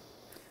today.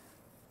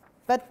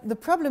 But the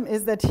problem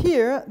is that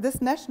here,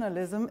 this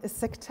nationalism is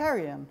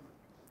sectarian.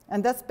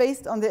 And that's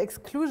based on the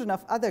exclusion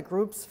of other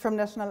groups from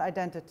national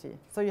identity.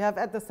 So you have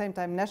at the same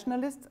time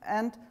nationalists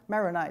and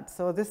Maronites.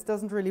 So this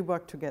doesn't really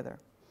work together.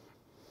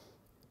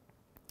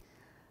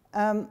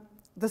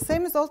 The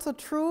same is also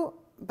true,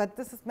 but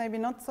this is maybe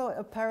not so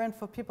apparent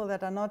for people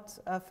that are not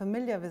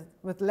familiar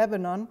with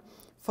Lebanon,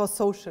 for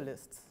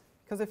socialists.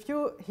 Because if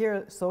you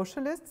hear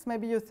socialists,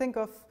 maybe you think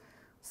of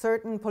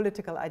certain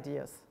political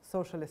ideas,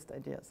 socialist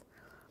ideas.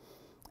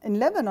 In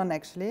Lebanon,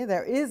 actually,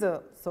 there is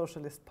a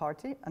socialist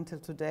party until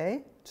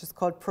today, which is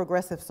called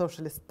Progressive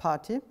Socialist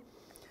Party.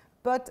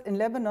 But in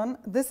Lebanon,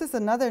 this is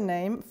another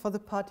name for the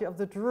party of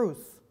the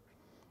Druze,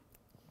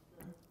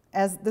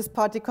 as this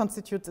party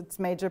constitutes its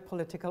major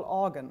political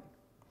organ.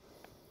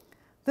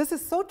 This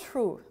is so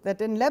true that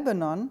in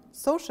Lebanon,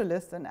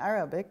 socialist in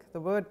Arabic, the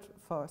word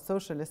for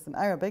socialist in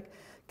Arabic,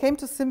 came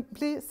to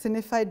simply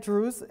signify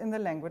Druze in the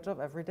language of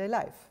everyday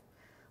life.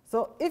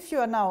 So if you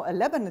are now a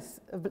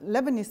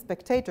Lebanese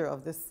spectator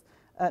of this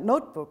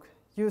notebook,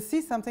 you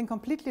see something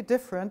completely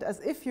different, as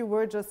if you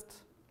were just,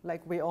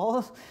 like we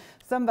all,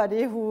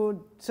 somebody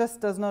who just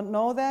does not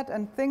know that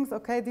and thinks,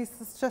 okay, these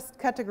are just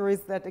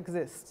categories that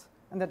exist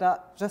and that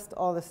are just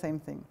all the same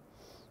thing.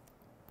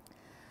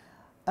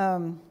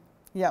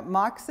 Yeah,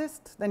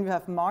 Marxist, then you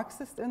have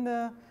Marxist in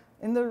the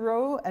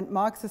row, and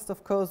Marxist,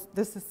 of course,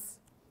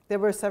 there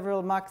were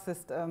several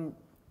Marxist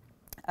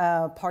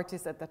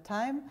parties at that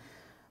time.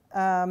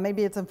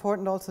 Maybe it's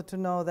important also to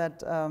know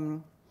that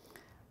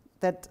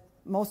that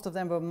most of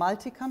them were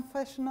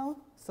multi-confessional.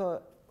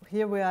 So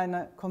here we are in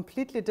a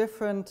completely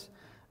different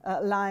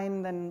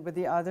line than with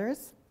the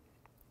others.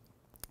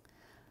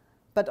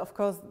 But of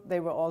course, they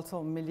were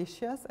also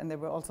militias, and they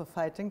were also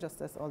fighting,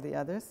 just as all the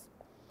others.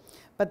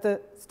 But the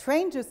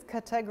strangest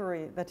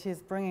category that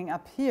he's bringing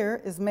up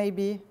here is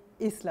maybe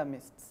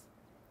Islamists.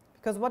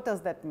 Because what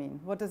does that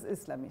mean? What is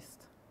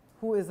Islamist?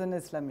 Who is an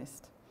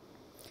Islamist?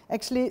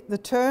 Actually, the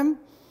term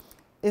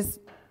is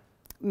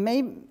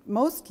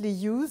mostly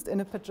used in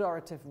a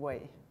pejorative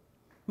way.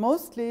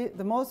 Most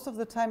of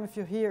the time, if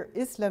you hear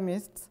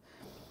Islamists,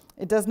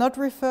 it does not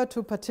refer to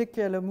a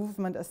particular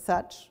movement as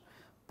such,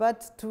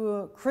 but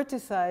to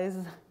criticize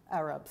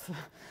Arabs.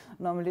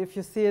 Normally, if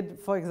you see it,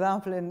 for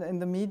example, in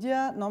the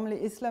media, normally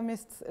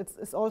Islamists,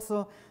 it's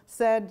also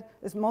said,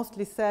 it's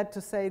mostly said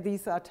to say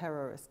these are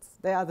terrorists.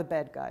 They are the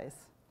bad guys.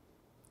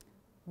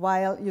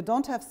 While you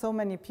don't have so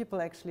many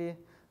people actually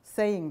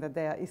saying that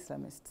they are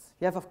Islamists.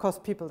 You have, of course,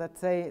 people that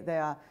say they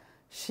are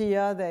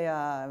Shia, they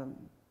are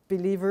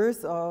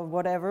believers or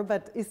whatever,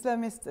 but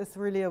Islamist is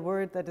really a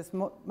word that is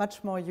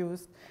much more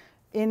used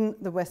in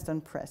the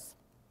Western press.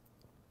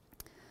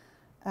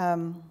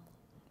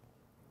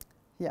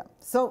 Yeah,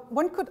 so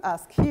one could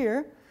ask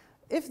here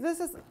if this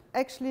is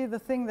actually the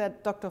thing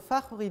that Dr.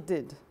 Fakhoury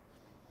did.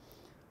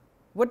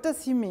 What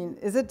does he mean?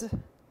 Is it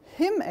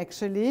him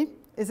actually?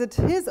 Is it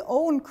his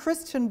own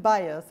Christian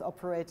bias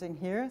operating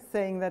here,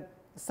 saying that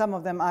some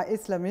of them are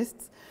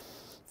Islamists?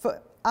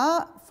 For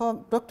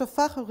Dr.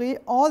 Fakhoury,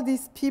 all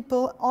these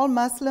people, all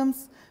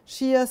Muslims,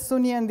 Shia,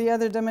 Sunni, and the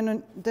other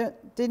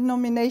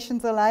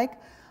denominations alike,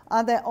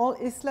 are they all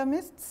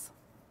Islamists?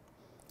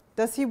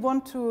 Does he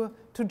want to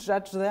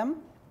judge them?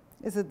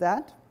 Is it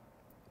that?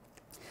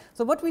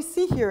 So what we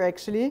see here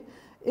actually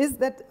is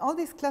that all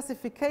these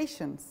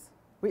classifications,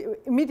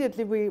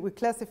 immediately we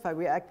classify,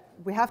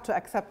 we have to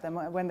accept them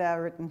when they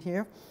are written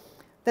here,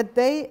 that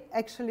they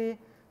actually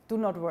do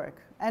not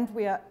work. And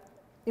we are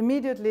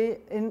immediately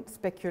in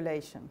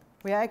speculation.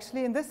 We are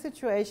actually in this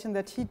situation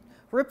that he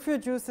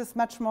reproduces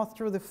much more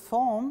through the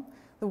form,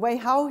 the way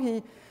how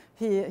he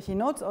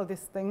notes all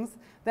these things,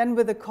 than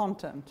with the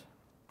content.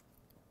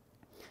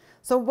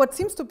 So what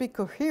seems to be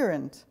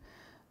coherent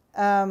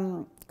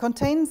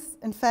contains,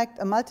 in fact,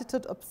 a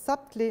multitude of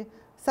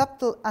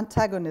subtle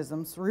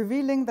antagonisms,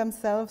 revealing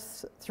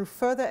themselves through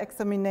further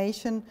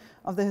examination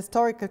of the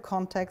historical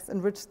context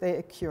in which they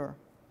occur.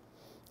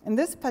 In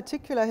this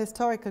particular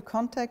historical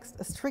context,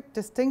 a strict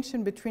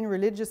distinction between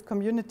religious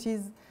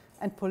communities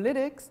and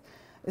politics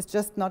is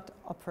just not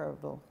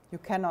operable. You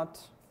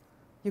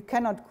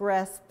cannot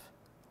grasp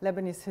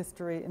Lebanese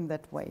history in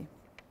that way.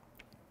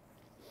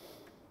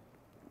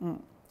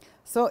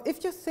 So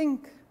if you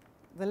think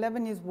the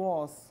Lebanese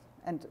wars,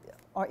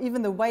 or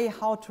even the way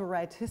how to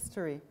write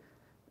history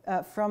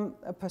from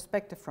a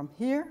perspective from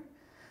here,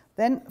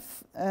 then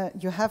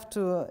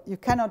you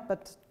cannot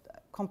but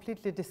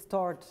completely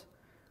distort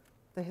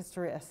the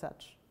history as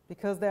such,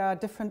 because there are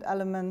different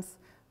elements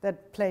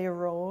that play a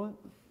role,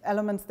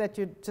 elements that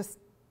you just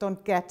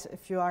don't get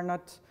if you are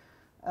not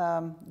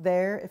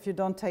there, if you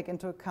don't take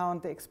into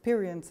account the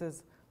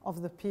experiences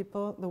of the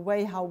people, the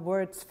way how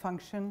words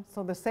function.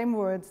 So the same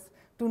words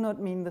do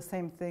not mean the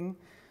same thing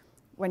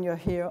when you're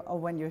here or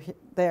when you're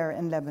there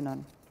in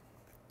Lebanon.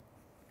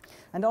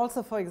 And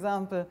also, for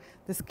example,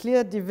 this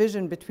clear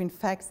division between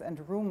facts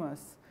and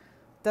rumors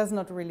does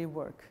not really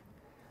work.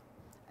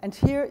 And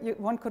here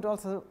one could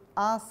also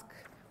ask,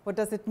 what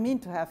does it mean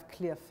to have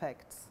clear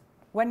facts?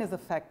 When is a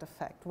fact a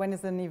fact? When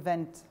is an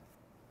event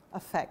a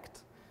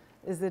fact?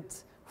 Is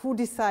it who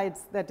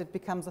decides that it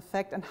becomes a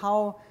fact, and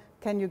how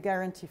can you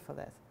guarantee for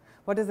that?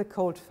 What is a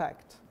cold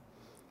fact?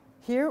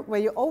 Here, where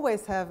you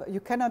always have, you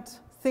cannot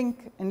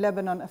think in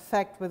Lebanon a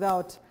fact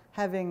without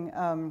having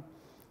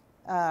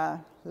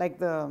like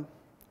the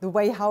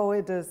way how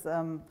it is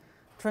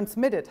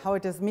transmitted, how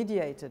it is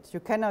mediated. You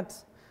cannot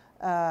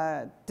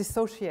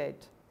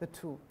dissociate the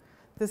two.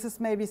 This is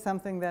maybe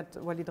something that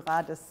Walid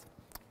Raad is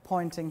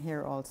pointing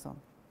here also.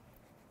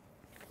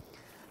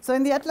 So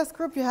in the Atlas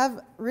group, you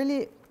have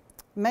really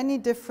many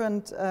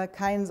different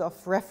kinds of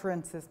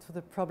references to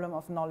the problem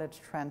of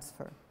knowledge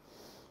transfer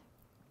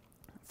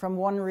from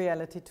one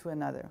reality to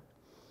another.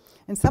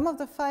 In some of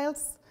the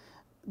files,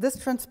 this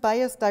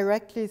transpires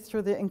directly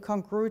through the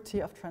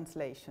incongruity of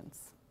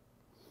translations.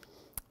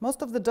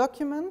 Most of the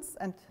documents,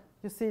 and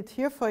you see it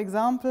here, for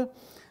example,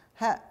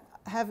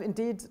 have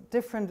indeed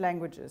different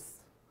languages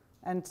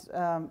and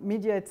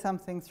mediate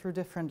something through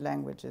different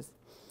languages.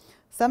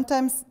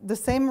 Sometimes the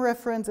same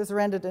reference is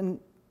rendered in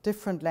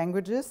different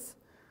languages,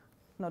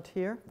 not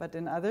here, but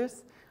in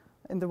others,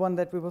 in the one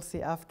that we will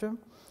see after.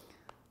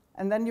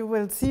 And then you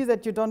will see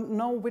that you don't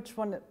know which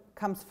one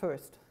comes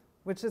first,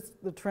 which is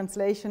the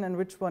translation and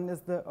which one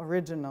is the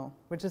original,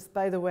 which is,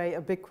 by the way,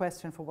 a big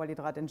question for Walid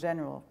Raad in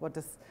general. What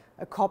is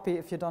a copy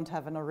if you don't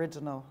have an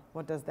original?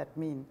 What does that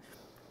mean?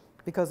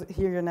 Because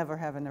here you never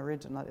have an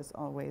original, it's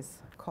always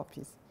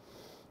copies.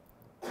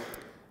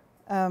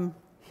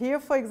 Here,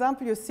 for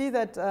example, you see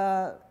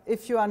that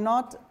if you are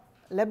not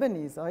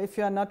Lebanese, or if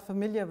you are not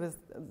familiar with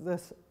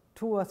the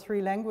 2 or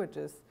 3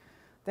 languages,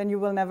 then you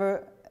will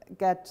never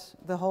get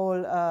the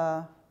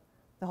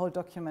whole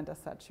document as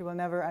such. You will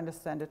never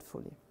understand it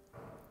fully.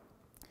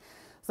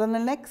 So the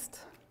next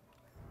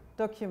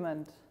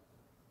document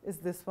is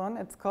this one.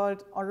 It's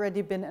called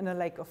Already Been in a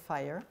Lake of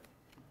Fire.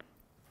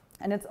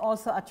 And it's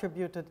also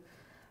attributed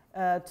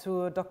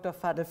to Dr.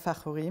 Fadel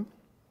Fakhoury.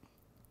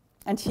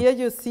 And here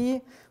you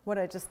see what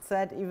I just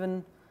said,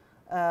 even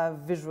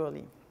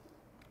visually.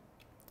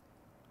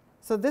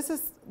 So this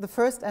is the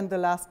first and the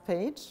last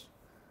page.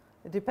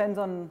 It depends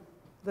on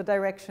the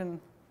direction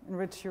in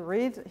which you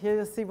read. Here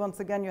you see, once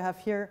again, you have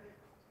here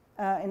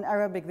in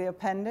Arabic the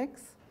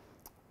appendix.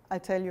 I'll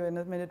tell you in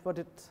a minute what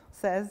it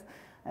says.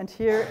 And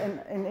here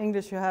in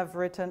English you have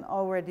written,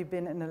 already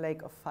been in a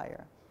lake of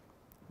fire.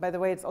 By the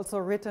way, it's also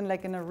written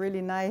like in a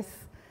really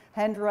nice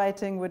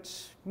handwriting,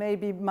 which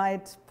maybe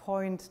might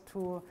point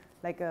to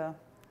like a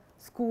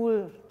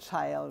school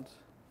child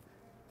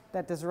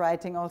that is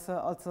writing.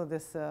 Also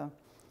this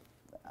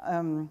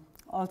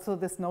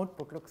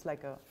notebook looks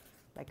like a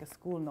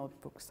school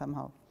notebook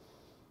somehow.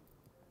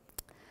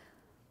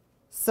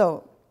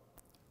 So,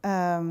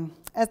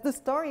 as the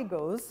story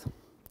goes,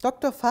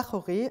 Dr.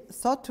 Fakhoury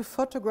sought to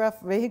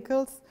photograph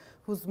vehicles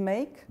whose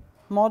make,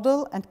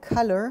 model, and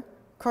color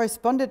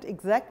corresponded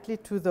exactly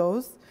to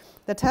those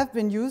that have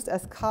been used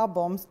as car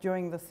bombs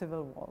during the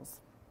civil wars,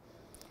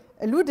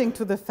 alluding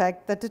to the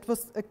fact that it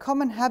was a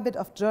common habit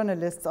of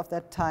journalists of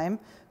that time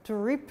to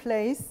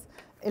replace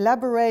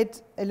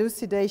elaborate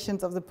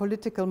elucidations of the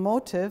political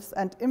motives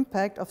and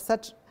impact of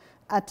such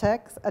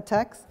attacks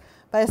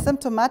by a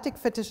symptomatic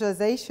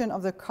fetishization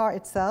of the car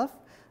itself.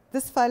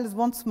 This file is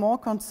once more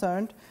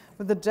concerned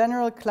with the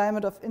general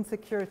climate of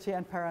insecurity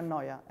and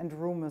paranoia and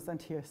rumors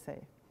and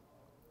hearsay.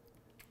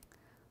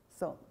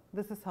 So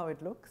this is how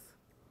it looks.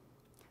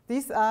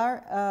 These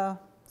are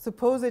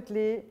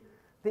supposedly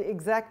the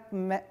exact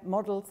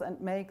models and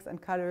makes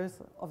and colors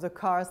of the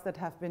cars that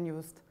have been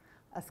used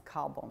as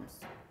car bombs.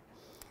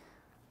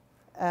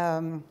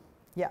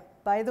 Yeah,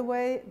 by the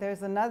way,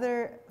 there's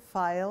another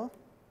file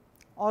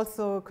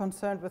also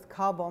concerned with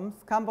car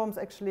bombs. Car bombs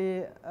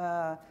actually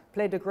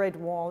played a great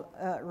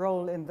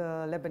role in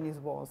the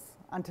Lebanese wars.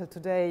 Until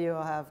today, you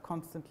have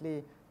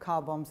constantly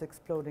car bombs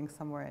exploding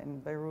somewhere in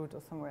Beirut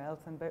or somewhere else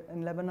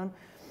in Lebanon.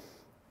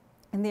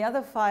 And the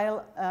other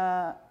file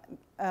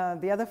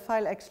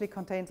actually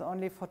contains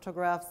only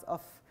photographs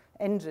of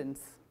engines,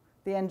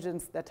 the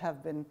engines that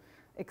have been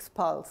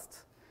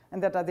expulsed,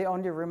 and that are the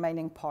only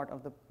remaining part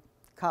of the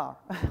car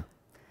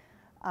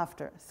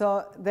after.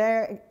 So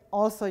there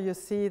also you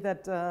see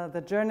that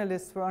the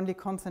journalists were only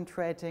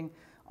concentrating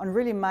on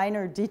really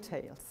minor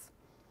details.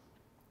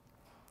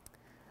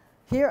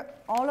 Here,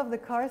 all of the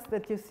cars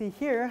that you see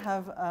here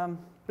have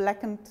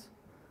blackened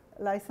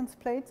license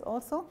plates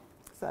also.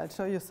 So I'll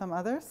show you some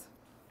others.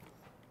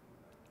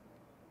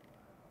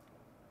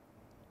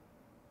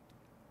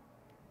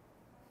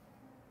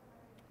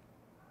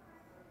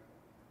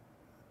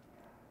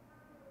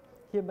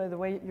 Here, by the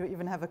way, you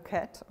even have a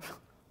cat.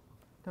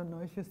 Don't know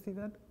if you see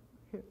that.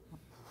 Here.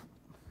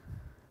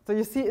 So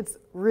you see it's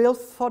real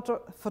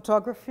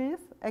photographies,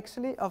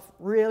 actually, of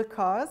real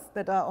cars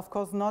that are, of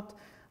course, not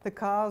the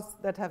cars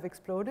that have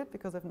exploded,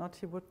 because if not,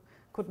 he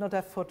could not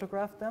have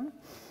photographed them.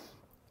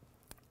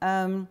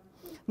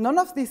 None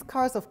of these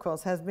cars, of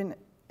course, has been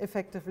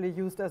effectively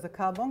used as a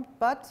car bomb,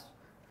 but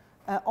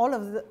all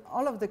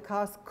of the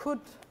cars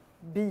could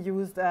be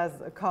used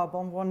as a car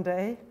bomb one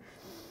day.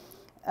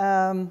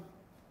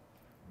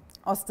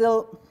 Or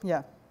still,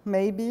 yeah,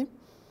 maybe.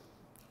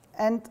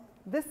 And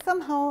this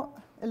somehow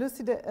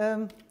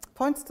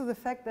points to the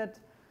fact that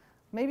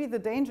maybe the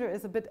danger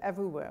is a bit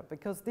everywhere,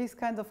 because these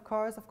kinds of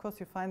cars, of course,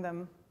 you find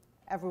them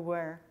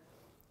everywhere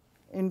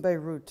in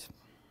Beirut.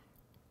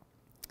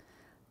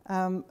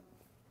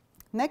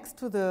 Next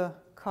to the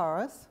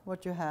cars,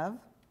 what you have,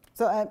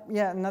 so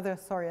yeah,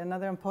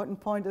 another important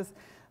point is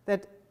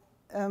that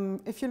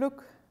if you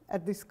look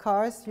at these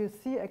cars, you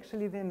see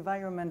actually the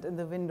environment in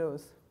the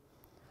windows.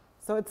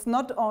 So it's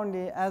not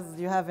only, as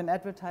you have in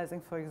advertising,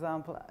 for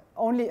example,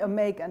 only a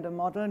make and a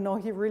model. No,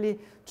 he really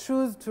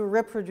chose to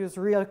reproduce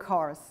real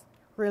cars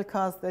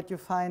that you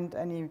find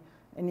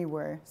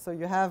anywhere. So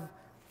you have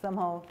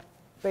somehow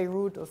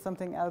Beirut or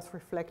something else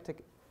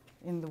reflected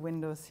in the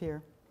windows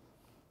here.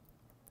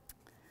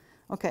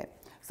 Okay,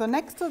 so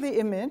next to the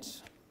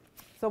image,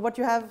 so what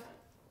you have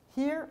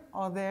here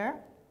or there,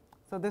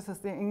 so this is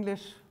the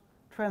English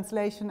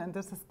translation and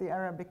this is the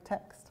Arabic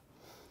text.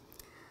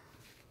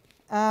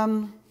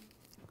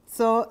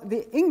 So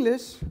the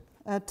English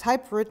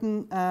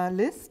typewritten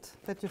list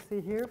that you see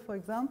here, for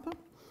example,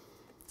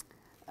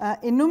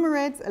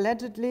 enumerates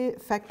allegedly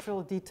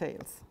factual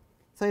details.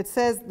 So it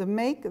says the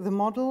make, the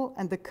model,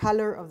 and the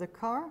color of the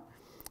car,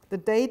 the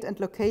date and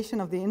location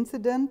of the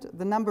incident,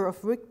 the number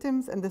of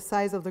victims, and the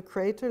size of the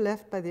crater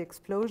left by the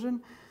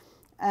explosion,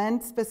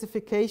 and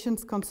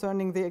specifications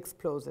concerning the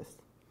explosives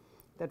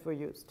that were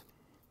used.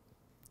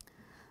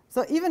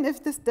 So even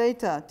if this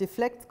data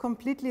deflects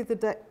completely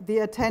the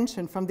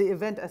attention from the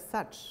event as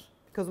such,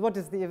 because what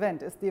is the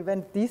event? Is the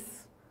event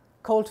these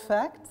cold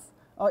facts,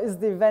 or is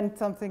the event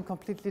something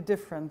completely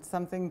different,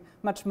 something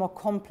much more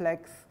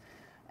complex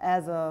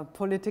as a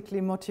politically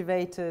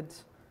motivated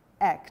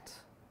act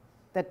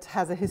that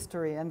has a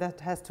history and that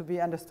has to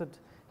be understood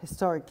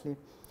historically?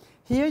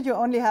 Here you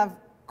only have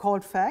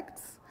cold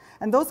facts,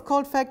 and those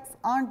cold facts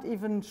aren't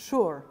even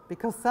sure,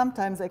 because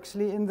sometimes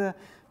actually in the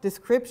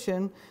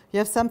description you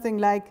have something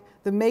like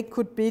the make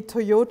could be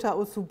Toyota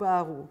or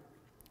Subaru,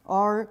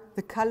 or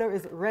the color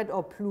is red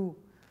or blue.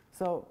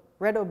 So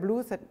red or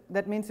blue,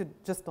 that means you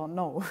just don't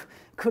know.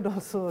 Could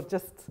also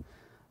just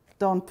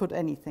don't put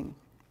anything.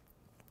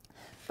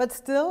 But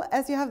still,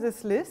 as you have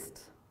this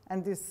list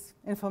and this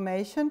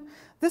information,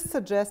 this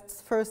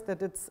suggests first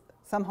that it's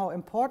somehow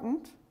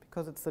important,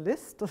 because it's a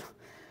list,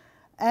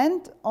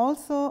 and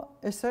also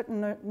a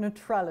certain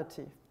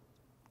neutrality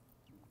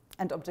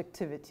and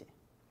objectivity.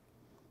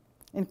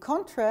 In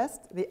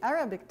contrast, the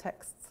Arabic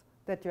texts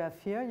that you have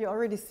here, you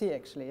already see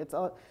actually.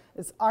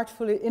 It's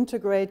artfully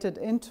integrated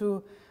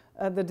into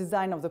the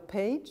design of the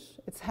page.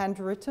 It's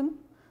handwritten,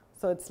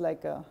 so it's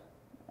like a,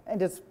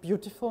 and it's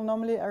beautiful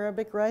normally,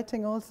 Arabic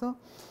writing also.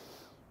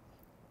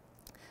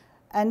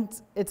 And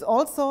it's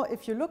also,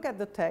 if you look at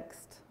the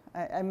text,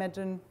 I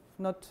imagine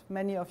not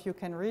many of you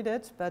can read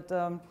it, but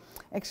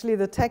actually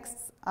the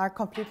texts are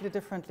completely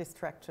differently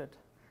structured.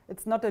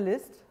 It's not a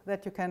list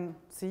that you can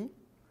see,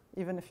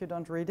 even if you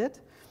don't read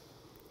it.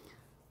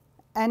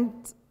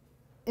 And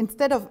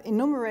instead of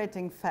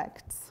enumerating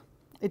facts,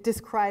 it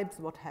describes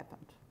what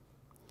happened.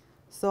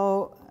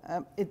 So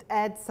it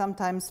adds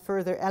sometimes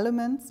further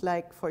elements,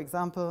 like, for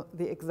example,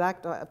 the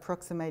exact or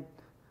approximate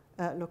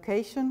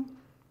location,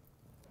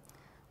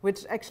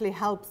 which actually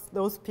helps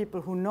those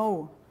people who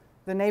know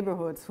the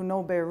neighborhoods, who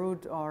know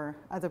Beirut or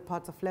other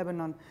parts of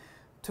Lebanon,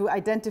 to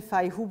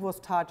identify who was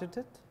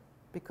targeted,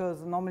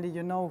 because normally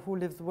you know who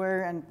lives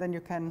where, and then you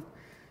can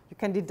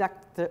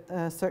deduct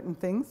certain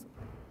things.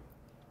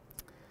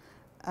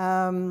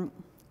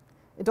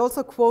 It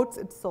also quotes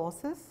its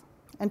sources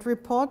and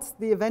reports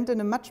the event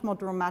in a much more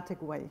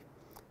dramatic way.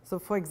 So,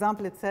 for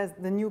example, it says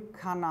the new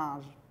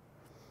carnage,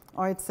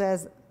 or it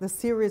says the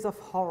series of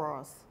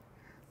horrors.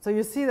 So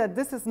you see that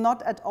this is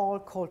not at all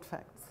cold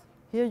facts.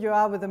 Here you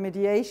are with a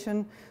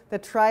mediation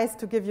that tries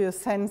to give you a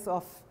sense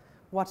of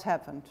what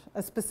happened,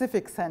 a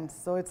specific sense.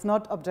 So it's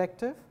not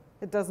objective.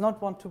 It does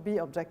not want to be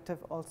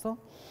objective also.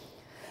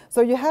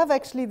 So you have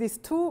actually these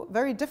two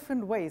very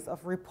different ways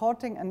of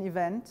reporting an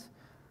event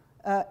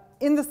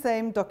in the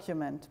same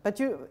document. But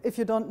if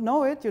you don't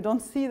know it, you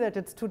don't see that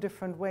it's two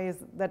different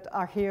ways that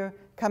are here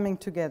coming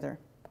together.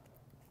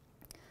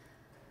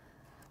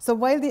 So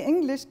while the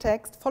English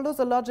text follows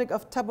a logic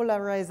of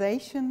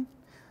tabularization,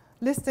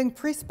 listing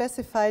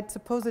pre-specified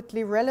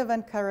supposedly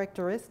relevant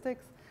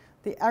characteristics,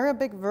 the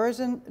Arabic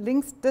version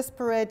links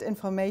disparate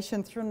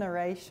information through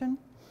narration,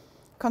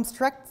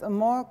 constructs a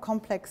more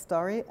complex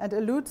story, and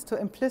alludes to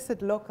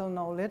implicit local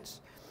knowledge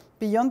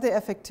beyond the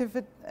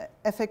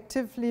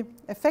effectively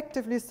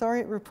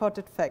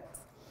reported facts.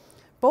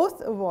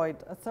 Both avoid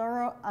a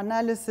thorough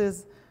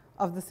analysis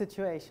of the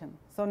situation.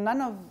 So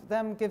none of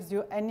them gives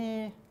you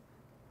any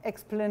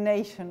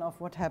explanation of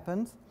what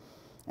happens.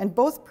 And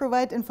both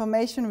provide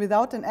information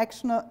without an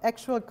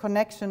actual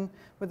connection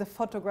with the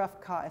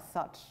photograph car as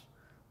such.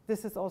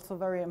 This is also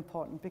very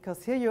important,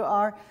 because here you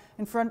are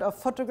in front of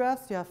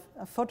photographs. You have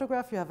a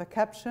photograph, you have a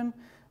caption,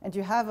 and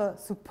you have a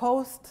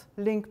supposed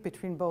link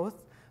between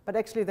both. But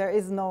actually, there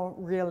is no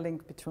real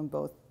link between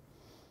both.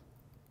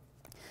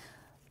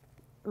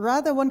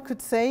 Rather, one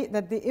could say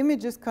that the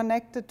images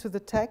connected to the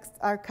text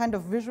are kind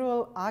of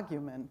visual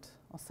argument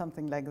or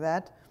something like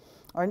that,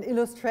 or an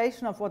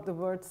illustration of what the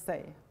words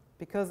say.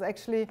 Because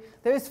actually,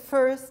 there is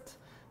first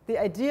the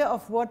idea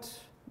of what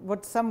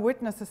some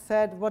witnesses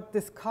said, what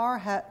this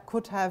car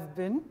could have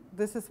been.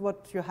 This is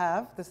what you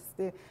have. This is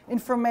the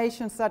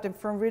information starting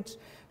from which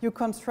you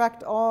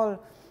construct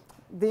all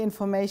the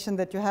information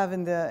that you have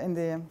in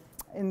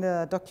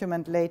the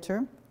document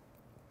later.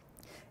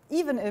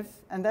 Even if,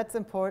 and that's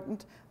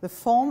important, the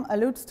form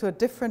alludes to a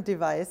different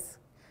device,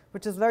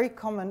 which is very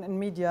common in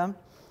media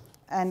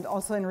and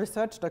also in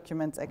research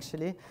documents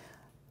actually,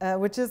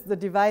 which is the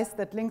device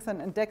that links an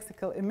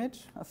indexical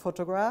image, a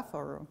photograph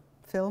or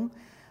a film,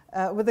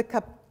 with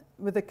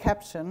a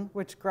caption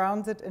which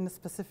grounds it in a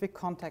specific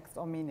context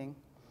or meaning.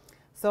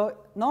 So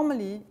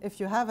normally, if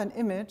you have an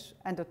image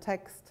and a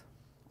text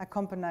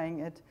accompanying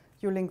it,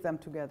 you link them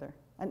together.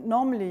 And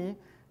normally,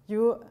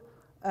 you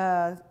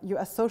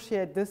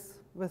associate this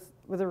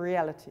with a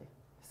reality.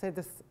 Say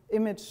this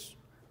image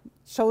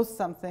shows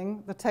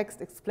something, the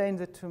text explains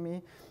it to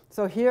me.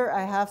 So here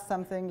I have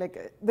something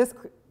like this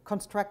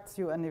constructs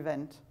you an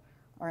event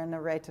or a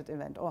narrated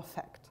event or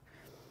fact.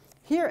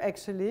 Here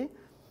actually,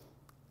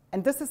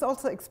 and this is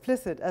also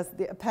explicit as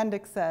the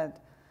appendix said,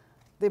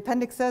 the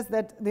appendix says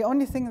that the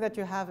only thing that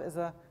you have is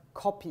a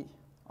copy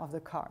of the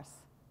cars,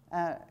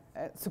 a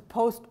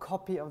supposed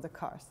copy of the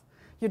cars.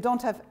 You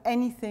don't have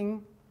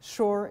anything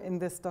sure in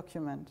this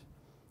document.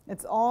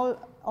 It's all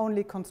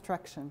only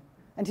construction.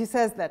 And he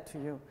says that to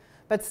you.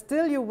 But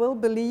still you will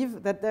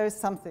believe that there is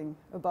something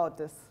about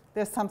this.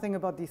 There's something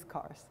about these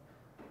cars.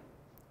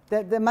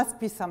 There must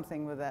be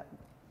something with that.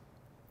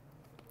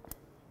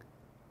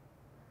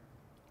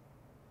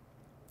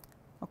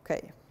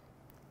 Okay.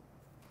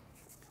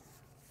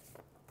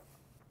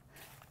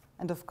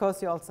 And of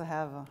course you also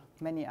have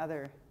many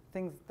other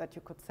things that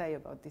you could say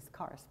about these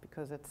cars,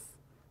 because it's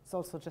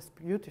also just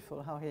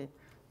beautiful how he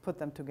put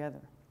them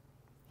together.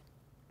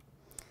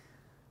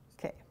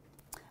 Okay,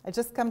 I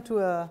just come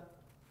to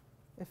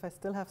if I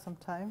still have some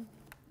time,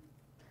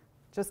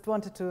 just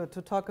wanted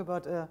to talk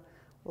about a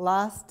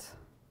last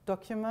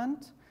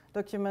document.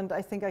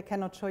 I think I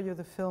cannot show you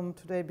the film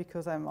today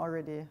because I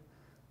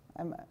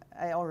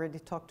already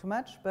talked too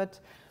much, but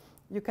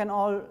you can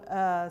all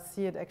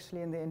see it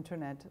actually in the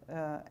internet.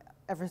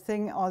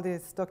 everything, all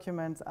these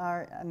documents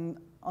are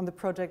on the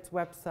project's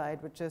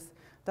website, which is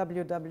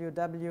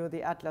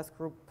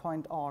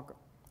www.theatlasgroup.org.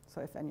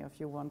 So if any of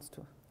you wants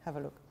to have a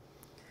look.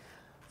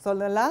 So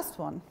the last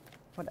one,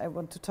 what I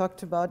want to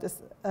talk about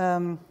is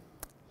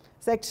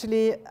it's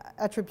actually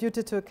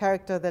attributed to a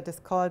character that is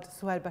called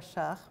Suhail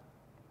Bashar.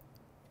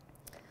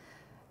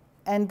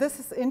 And this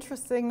is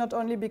interesting not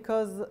only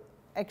because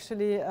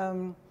actually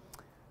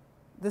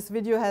this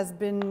video has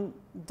been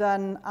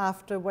done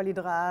after Walid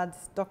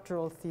Raad's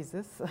doctoral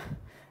thesis.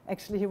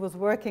 Actually, he was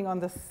working on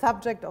the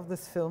subject of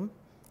this film.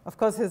 Of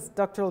course, his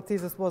doctoral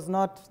thesis was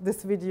not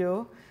this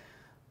video,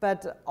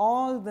 but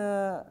all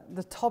the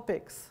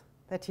topics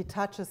that he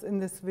touches in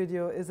this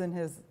video is in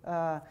his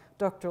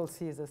doctoral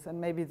thesis.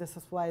 And maybe this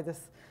is why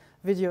this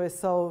video is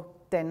so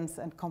dense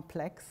and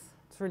complex.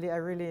 It's really, I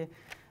really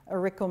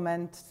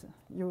recommend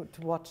you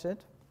to watch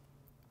it.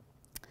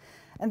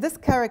 And this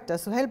character,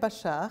 Suhail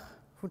Bashar,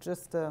 who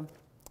just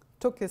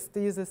took his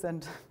thesis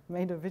and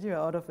made a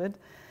video out of it,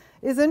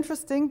 is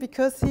interesting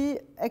because he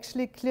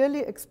actually clearly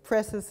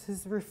expresses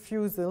his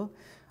refusal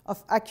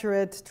of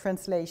accurate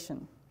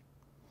translation,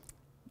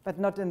 but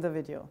not in the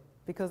video,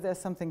 because there's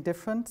something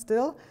different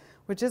still,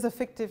 which is a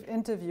fictive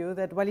interview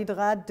that Walid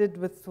Raad did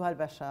with Suhail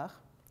Bashar,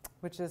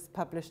 which is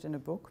published in a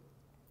book.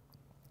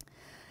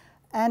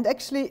 And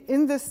actually,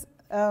 in this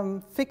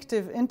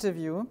fictive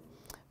interview,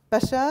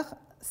 Bashar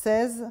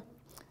says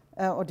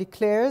or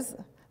declares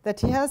that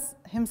he has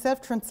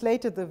himself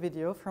translated the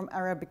video from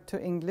Arabic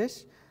to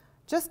English,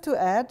 just to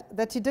add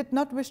that he did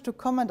not wish to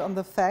comment on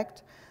the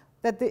fact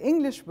that the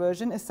English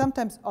version is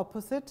sometimes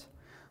opposite,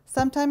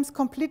 sometimes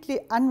completely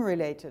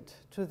unrelated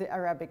to the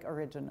Arabic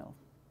original.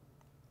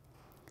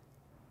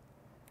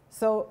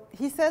 So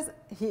he says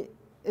he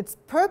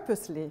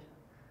purposely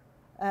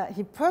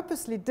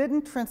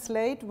didn't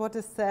translate what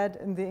is said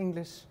in the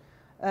English.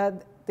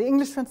 The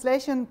English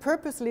translation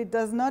purposely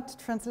does not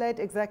translate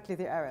exactly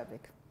the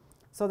Arabic.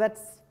 So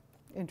that's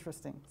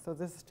interesting. So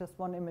this is just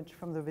one image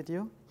from the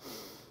video.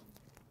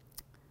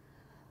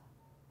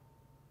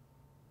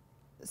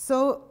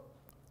 So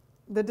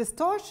the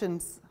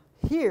distortions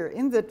here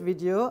in that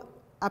video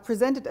are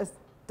presented as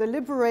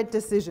deliberate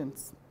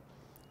decisions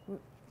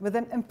with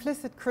an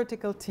implicit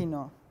critical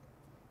tenor.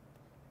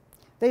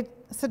 They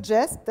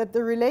suggest that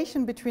the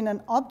relation between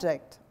an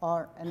object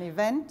or an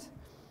event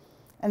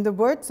and the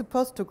word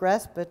supposed to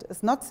grasp it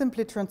is not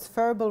simply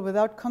transferable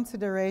without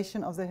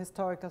consideration of the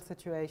historical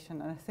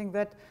situation. And I think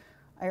that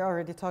I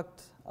already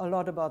talked a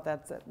lot about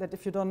that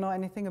if you don't know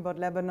anything about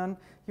Lebanon,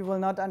 you will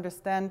not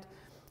understand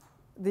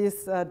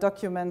these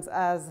documents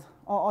or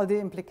all the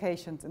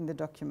implications in the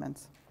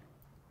documents.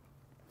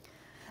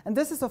 And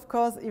this is, of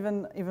course,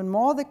 even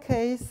more the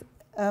case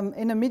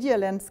in a media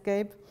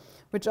landscape,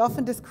 which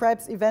often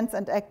describes events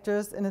and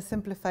actors in a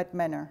simplified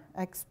manner,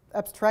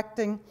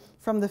 abstracting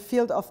from the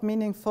field of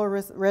meaningful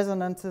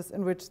resonances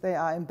in which they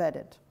are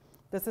embedded.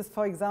 This is,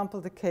 for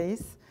example, the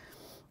case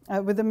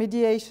with the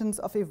mediations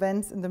of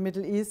events in the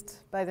Middle East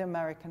by the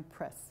American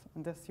press.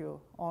 And this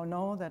you all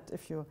know, that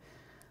if you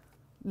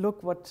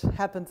look what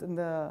happens in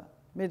the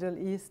Middle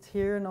East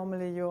here,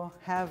 normally you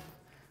have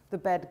the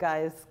bad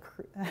guys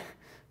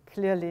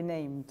clearly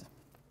named.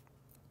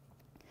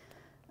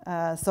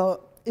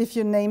 So if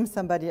you name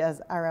somebody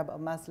as Arab or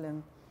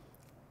Muslim,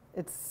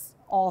 it's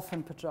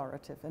often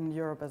pejorative in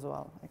Europe as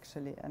well,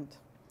 actually, and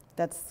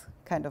that's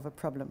kind of a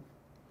problem.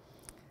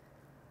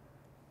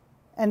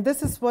 And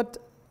this is what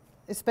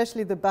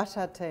especially the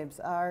Bashar tapes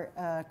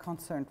are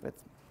concerned with.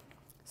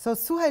 So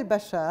Suhail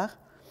Bashar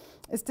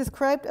is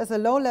described as a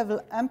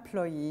low-level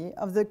employee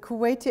of the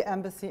Kuwaiti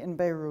embassy in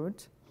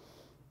Beirut.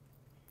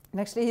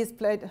 And actually he's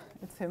played,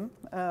 it's him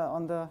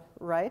on the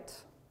right.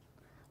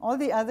 All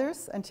the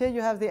others, and here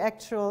you have the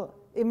actual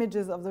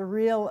images of the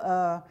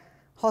real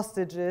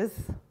hostages.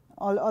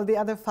 All the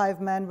other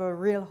 5 men were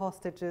real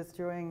hostages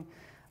during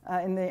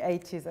in the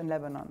 80s in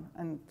Lebanon.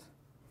 And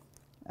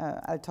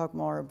I'll talk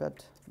more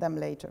about them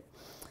later.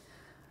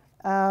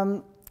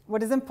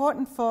 What is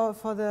important for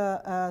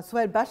the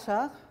Suhail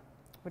Bashar,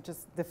 which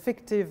is the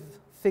fictive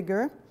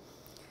figure,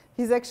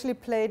 he's actually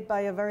played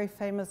by a very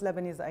famous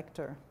Lebanese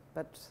actor.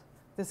 But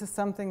this is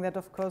something that,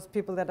 of course,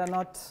 people that are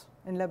not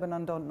in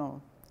Lebanon don't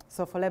know.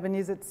 So for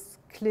Lebanese, it's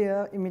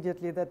clear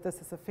immediately that this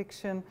is a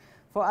fiction.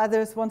 For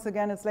others, once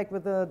again, it's like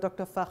with the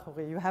Dr.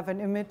 Fakhoury. You have an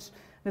image,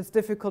 and it's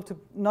difficult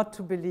not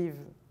to believe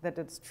that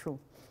it's true,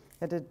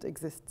 that it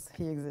exists,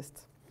 he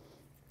exists.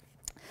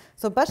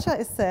 So Bashar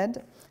is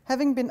said,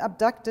 having been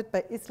abducted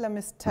by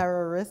Islamist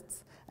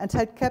terrorists and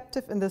held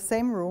captive in the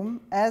same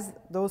room as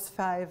those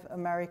 5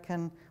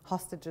 American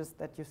hostages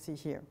that you see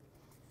here.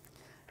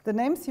 The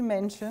names he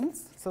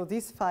mentions, so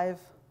these 5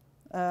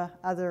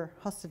 other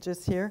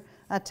hostages here,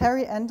 are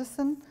Terry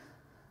Anderson,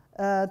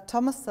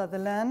 Thomas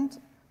Sutherland,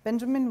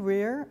 Benjamin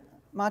Weir,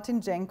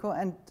 Martin Jenko,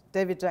 and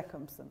David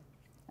Jacobson.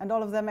 And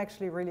all of them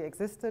actually really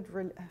existed,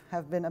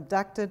 have been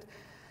abducted.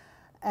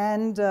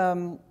 And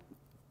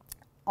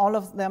all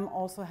of them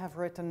also have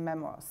written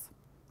memoirs.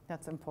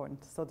 That's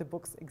important. So the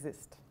books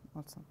exist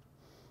also.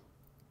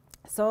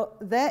 So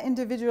their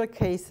individual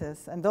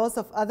cases and those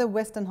of other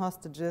Western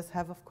hostages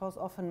have, of course,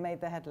 often made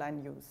the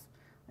headline news.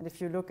 And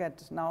if you look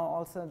at now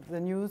also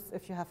the news,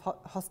 if you have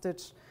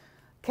hostage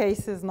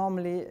cases,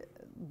 normally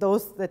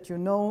those that you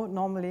know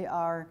normally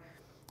are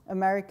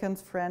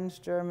Americans, French,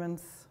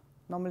 Germans.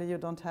 Normally you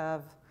don't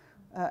have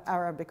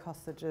Arabic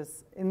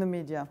hostages in the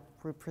media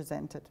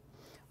represented,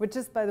 which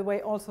is, by the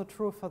way, also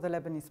true for the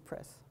Lebanese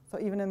press. So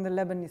even in the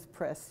Lebanese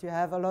press, you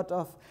have a lot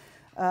of,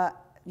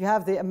 you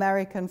have the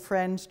American,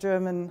 French,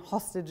 German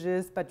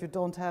hostages, but you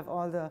don't have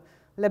all the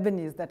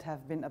Lebanese that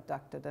have been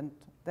abducted. And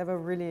there were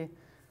really,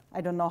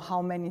 I don't know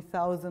how many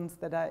thousands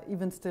that are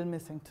even still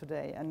missing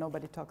today, and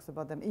nobody talks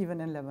about them,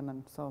 even in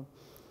Lebanon. So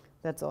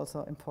that's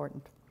also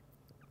important.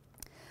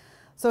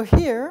 So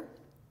here,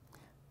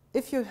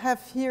 if you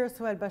have here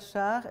Souheil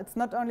Bashar, it's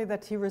not only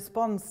that he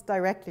responds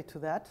directly to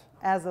that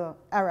as an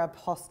Arab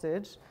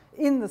hostage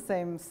in the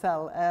same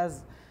cell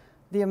as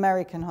the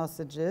American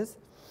hostages,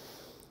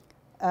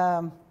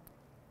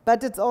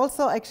 but it's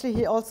also, actually,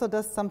 he also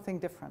does something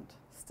different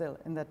still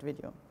in that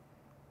video.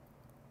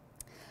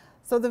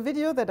 So the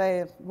video that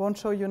I won't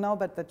show you now,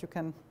 but that you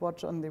can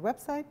watch on the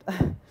website,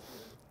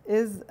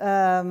 is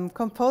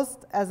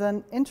composed as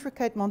an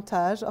intricate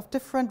montage of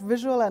different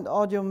visual and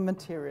audio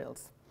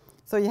materials.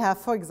 So you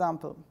have, for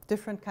example,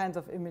 different kinds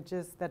of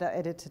images that are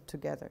edited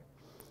together.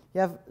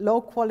 You have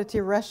low-quality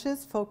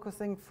rushes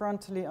focusing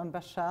frontally on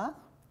Bashar.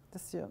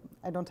 This year,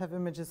 I don't have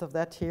images of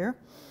that here,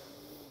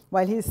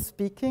 while he's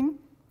speaking.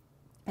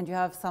 And you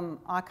have some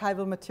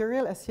archival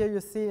material. As here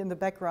you see in the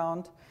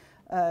background,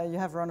 you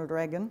have Ronald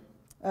Reagan.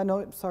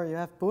 No, sorry, you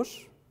have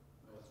Bush.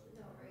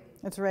 No, Reagan.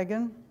 It's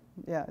Reagan.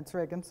 Yeah, it's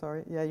Reagan,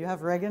 sorry. Yeah, you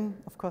have Reagan.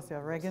 Of course you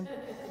have Reagan.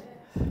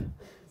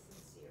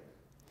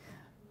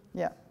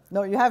 Yeah.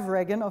 No, you have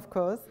Reagan, of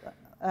course.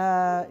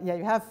 Yeah,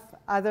 you have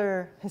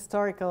other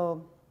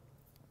historical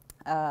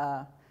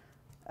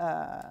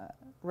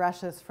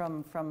rushes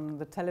from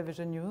the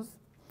television news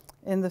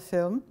in the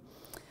film.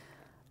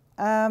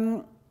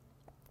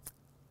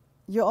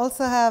 You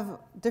also have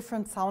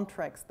different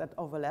soundtracks that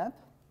overlap.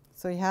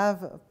 So you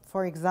have,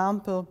 for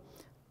example,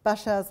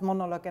 Bashar's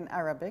monologue in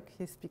Arabic.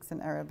 He speaks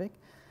in Arabic.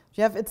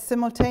 You have its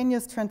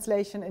simultaneous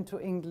translation into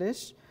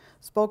English,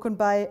 spoken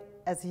by,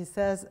 as he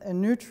says, a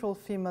neutral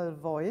female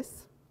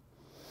voice.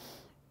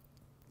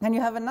 And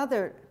you have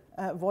another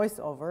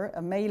voiceover,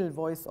 a male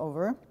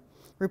voiceover,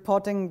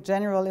 reporting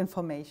general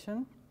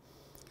information,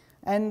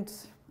 and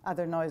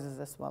other noises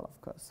as well,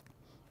 of course.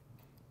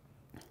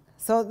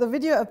 So the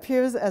video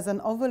appears as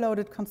an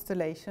overloaded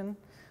constellation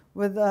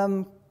with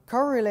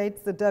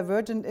correlates the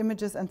divergent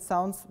images and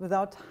sounds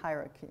without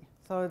hierarchy.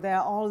 So they're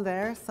all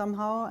there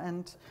somehow,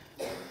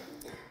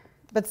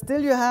 but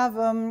still you have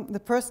the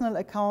personal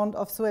account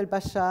of Souheil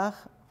Bashar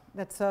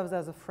that serves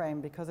as a frame,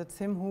 because it's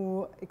him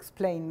who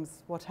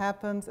explains what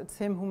happens, it's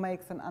him who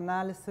makes an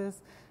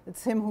analysis,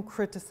 it's him who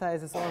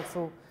criticizes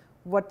also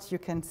what you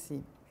can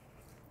see.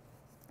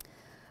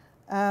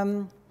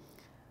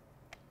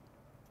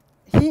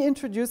 He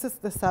introduces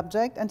the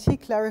subject and he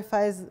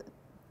clarifies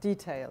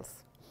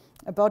details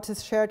about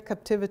his shared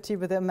captivity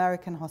with the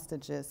American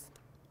hostages.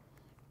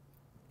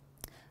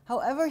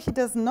 However, he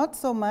does not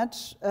so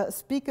much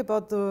speak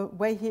about the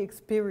way he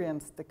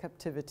experienced the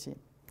captivity.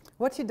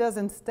 What he does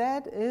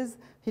instead is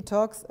he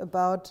talks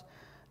about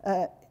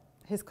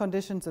his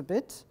conditions a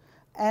bit,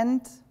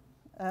 and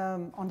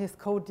on his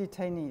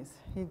co-detainees.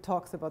 He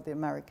talks about the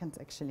Americans,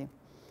 actually.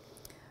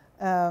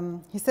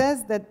 He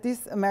says that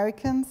these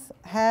Americans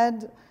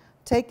had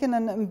taken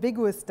an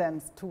ambiguous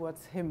stance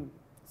towards him.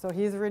 So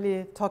he's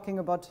really talking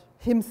about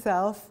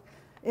himself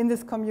in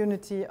this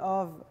community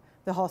of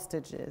the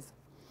hostages.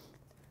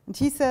 And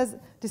he says,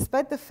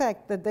 despite the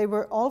fact that they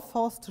were all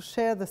forced to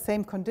share the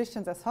same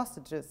conditions as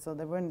hostages, so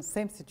they were in the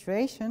same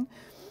situation,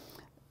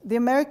 the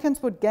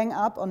Americans would gang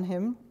up on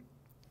him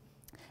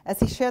as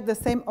he shared the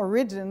same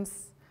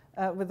origins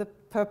with the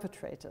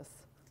perpetrators.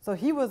 So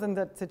he was in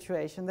that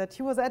situation that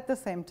he was at the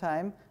same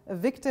time a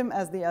victim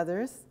as the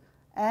others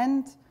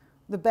and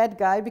the bad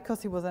guy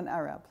because he was an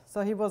Arab.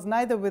 So he was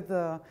neither with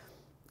the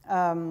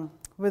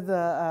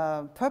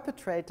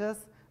perpetrators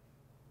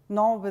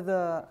nor with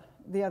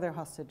the other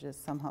hostages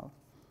somehow.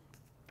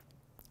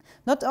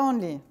 Not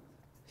only,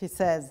 he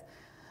says,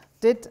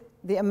 did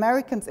the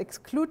Americans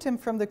exclude him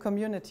from the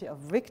community of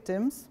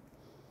victims,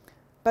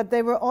 but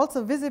they were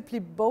also visibly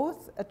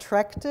both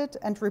attracted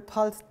and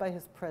repulsed by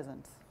his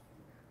presence.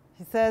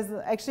 He says,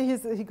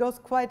 actually, he goes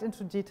quite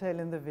into detail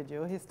in the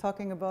video. He's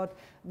talking about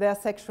their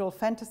sexual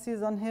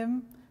fantasies on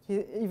him.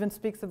 He even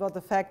speaks about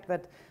the fact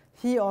that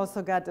he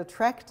also got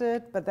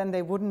attracted, but then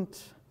that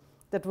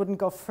wouldn't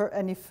go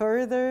any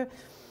further,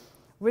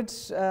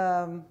 which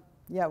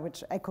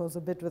echoes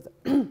a bit with,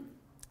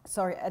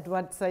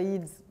 Edward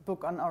Said's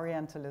book on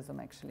Orientalism,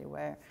 actually,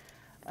 where,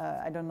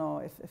 I don't know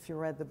if you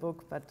read the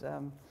book, but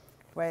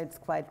where it's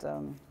quite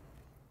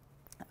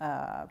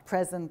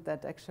present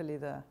that actually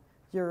the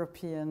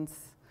Europeans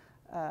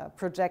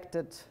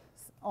projected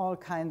all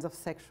kinds of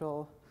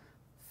sexual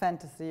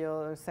fantasy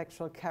or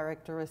sexual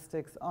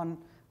characteristics on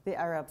the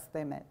Arabs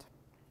they met.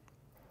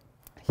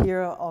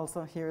 here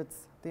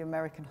it's the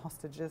American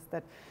hostages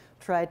that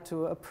tried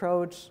to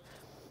approach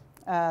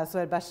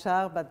Sohail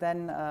Bashar, but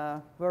then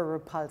were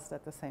repulsed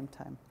at the same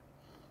time.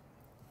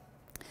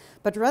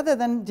 But rather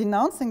than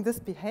denouncing this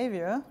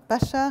behavior,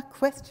 Bashar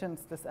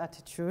questions this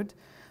attitude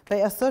by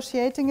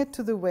associating it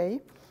to the way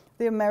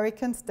the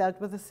Americans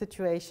dealt with the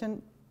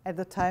situation at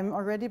the time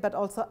already, but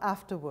also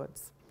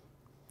afterwards.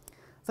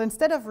 So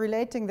instead of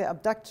relating the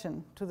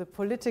abduction to the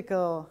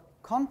political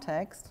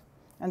context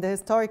and the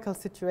historical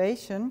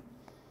situation,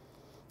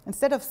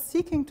 instead of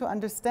seeking to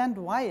understand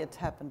why it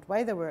happened,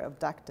 why they were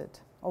abducted,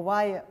 or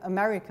why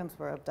Americans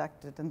were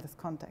abducted in this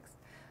context,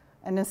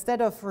 and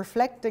instead of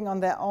reflecting on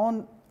their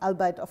own,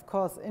 albeit of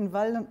course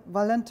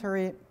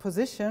involuntary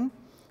position,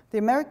 the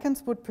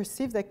Americans would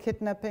perceive their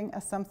kidnapping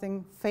as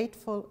something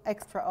fateful,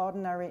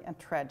 extraordinary, and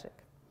tragic.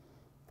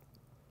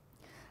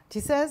 He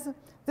says,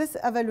 this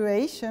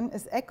evaluation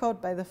is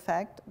echoed by the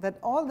fact that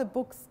all the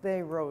books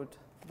they wrote,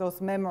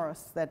 those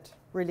memoirs that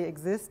really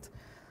exist,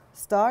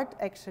 start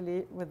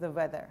actually with the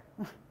weather,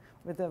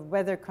 with the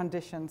weather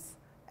conditions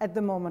at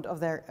the moment of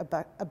their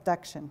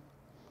abduction.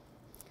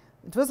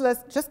 It was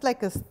just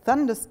like a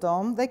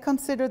thunderstorm. They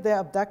considered their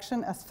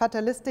abduction as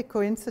fatalistic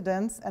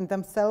coincidence and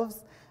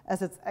themselves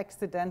as its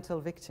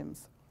accidental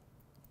victims.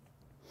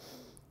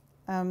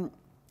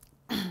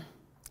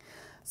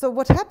 So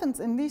what happens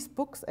in these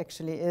books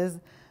actually is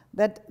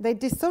that they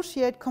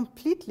dissociate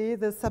completely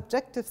the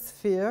subjective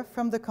sphere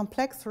from the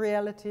complex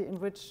reality in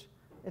which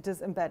it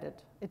is embedded.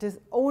 It is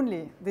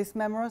only, these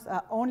memoirs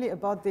are only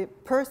about the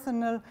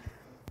personal,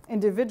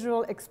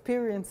 individual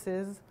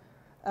experiences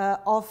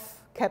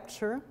of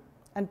capture,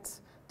 and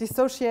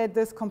dissociate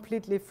this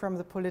completely from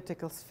the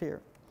political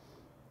sphere.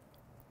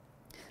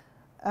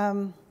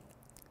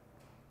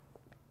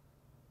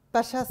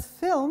 Bashar's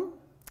film,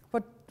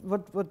 what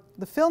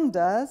the film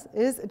does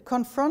is it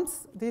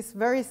confronts these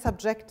very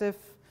subjective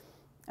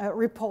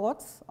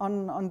reports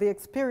on the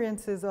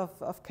experiences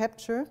of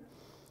capture.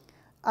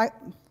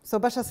 So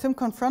Bashar's film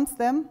confronts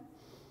them,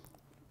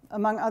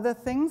 among other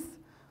things,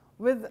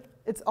 with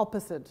its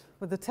opposite,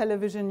 with the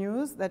television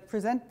news that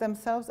present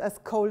themselves as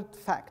cold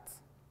facts,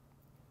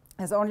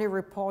 as only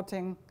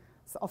reporting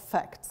of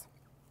facts.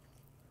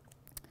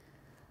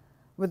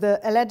 With the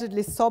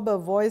allegedly sober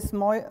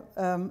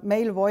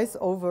male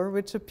voiceover,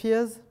 which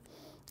appears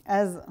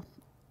as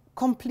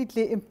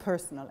completely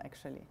impersonal,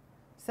 actually.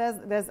 It says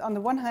there's, on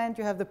the one hand,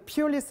 you have the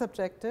purely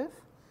subjective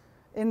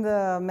in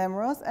the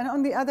memoirs, and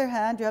on the other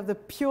hand, you have the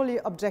purely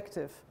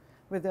objective,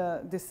 with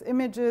these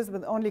images,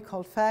 with only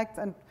cold facts,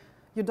 and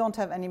you don't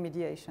have any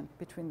mediation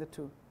between the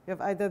two. You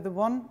have either the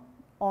one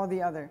or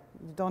the other.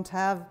 You don't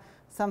have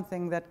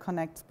something that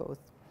connects both.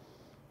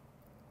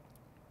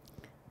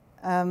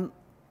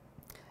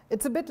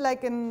 It's a bit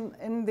like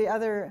in the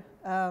other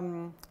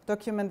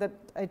document that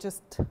I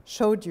just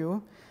showed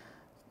you.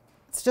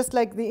 It's just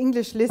like the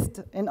English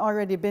list in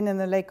Already Been in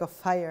the Lake of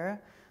Fire.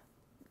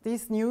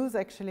 These news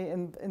actually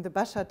in the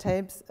Bashar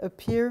tapes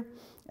appear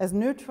as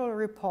neutral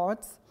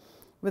reports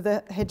with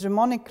a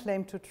hegemonic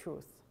claim to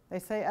truth. They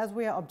say, as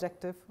we are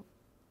objective,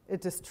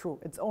 it is true.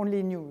 It's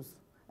only news,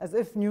 as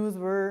if news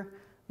were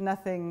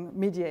nothing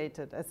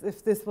mediated, as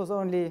if this was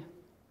only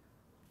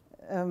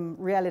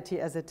reality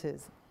as it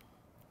is.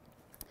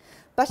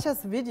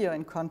 Bashar's video,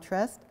 in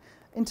contrast,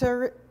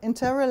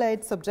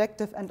 interrelates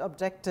subjective and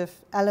objective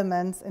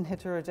elements in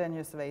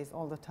heterogeneous ways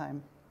all the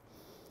time.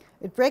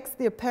 It breaks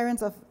the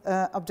appearance of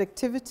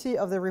objectivity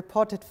of the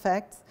reported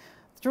facts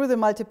through the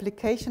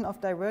multiplication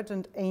of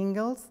divergent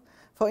angles,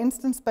 for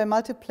instance, by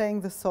multiplying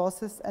the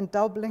sources and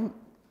doubling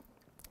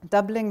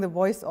the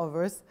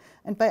voiceovers,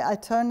 and by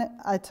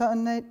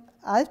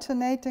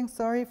alternating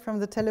from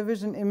the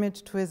television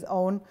image to his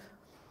own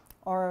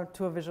or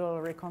to a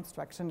visual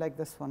reconstruction like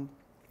this one.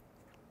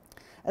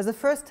 As a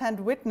first-hand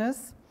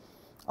witness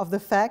of the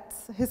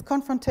facts, his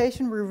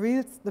confrontation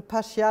reveals the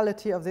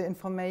partiality of the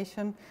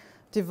information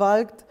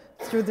divulged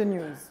through the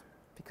news,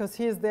 because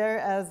he is there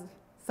as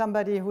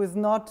somebody who is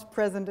not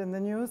present in the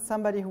news,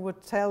 somebody who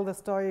would tell the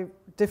story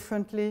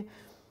differently,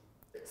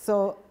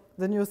 so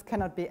the news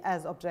cannot be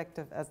as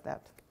objective as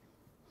that.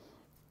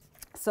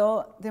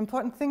 So the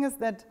important thing is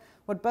that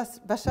what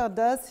Bashar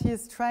does, he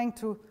is trying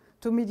to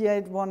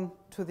mediate one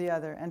to the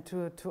other and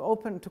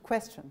to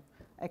question,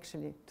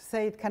 actually, to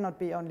say it cannot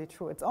be only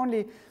true. It's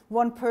only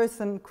one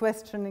person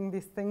questioning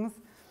these things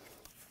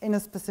in a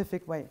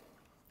specific way.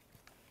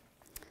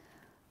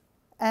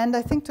 And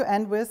I think to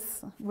end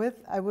with,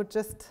 I would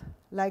just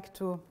like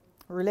to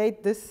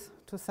relate this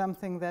to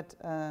something that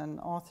an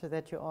author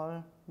that you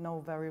all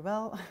know very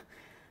well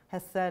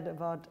has said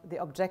about the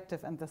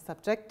objective and the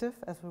subjective,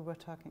 as we were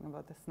talking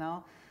about this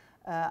now.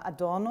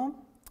 Adorno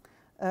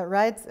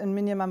writes in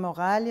Minima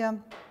Moralia,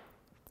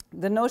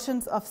 the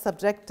notions of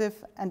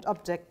subjective and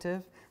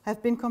objective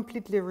have been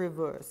completely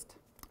reversed.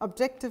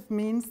 Objective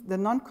means the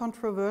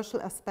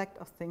non-controversial aspect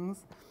of things,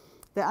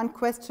 the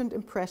unquestioned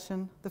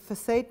impression, the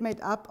facade made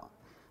up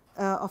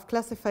of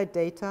classified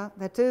data,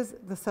 that is,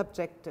 the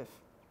subjective.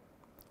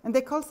 And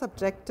they call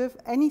subjective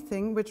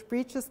anything which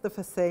breaches the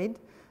facade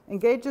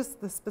engages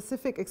the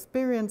specific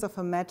experience of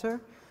a matter,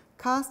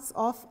 casts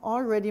off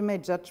already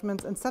made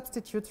judgments, and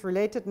substitutes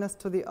relatedness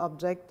to the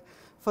object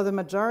for the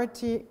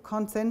majority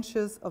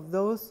conscientious of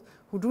those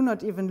who do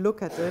not even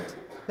look at it,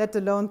 let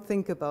alone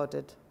think about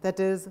it. That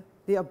is,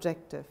 the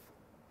objective.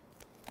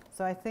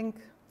 So I think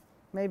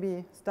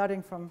maybe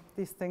starting from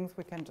these things,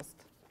 we can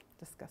just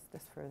discuss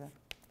this further.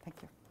 Thank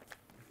you.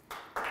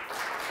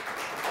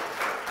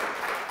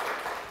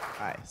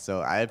 Hi,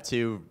 so I have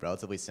two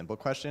relatively simple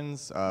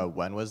questions.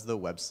 When was the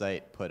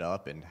website put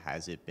up, and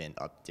has it been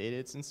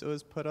updated since it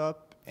was put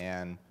up?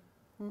 And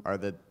are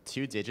the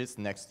 2 digits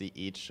next to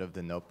each of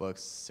the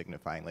notebooks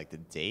signifying like the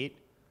date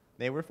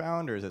they were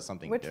found, or is it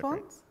something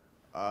different? Which ones?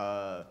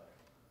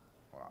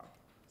 Hold on.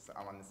 So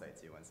I'm on the site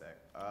too, one sec.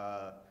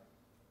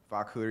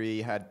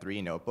 Fakhuri had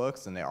 3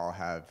 notebooks, and they all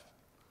have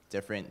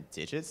different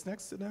digits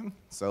next to them.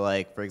 So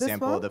like, for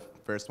example, the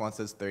first one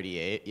says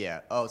 38.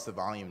 Yeah, oh, it's the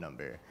volume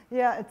number.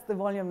 Yeah, it's the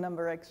volume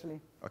number,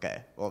 actually.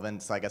 Okay, well then,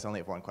 so I guess I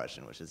only have one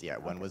question, which is, yeah,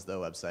 when was the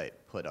website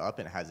put up,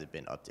 and has it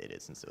been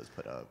updated since it was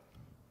put up?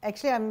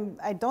 Actually,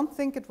 I don't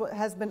think it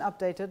has been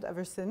updated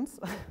ever since.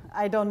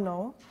 I don't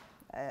know.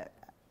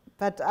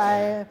 But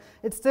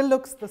it still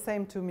looks the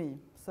same to me.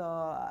 So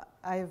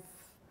I've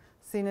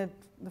seen it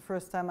the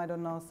first time, I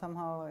don't know,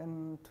 somehow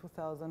in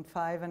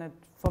 2005, and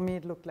for me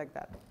it looked like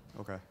that.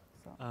 Okay.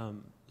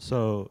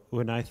 So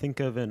when I think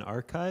of an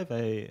archive,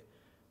 I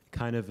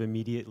kind of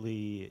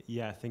immediately,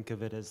 think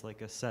of it as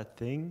like a set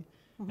thing,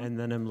 and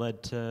then I'm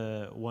led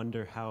to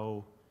wonder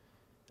how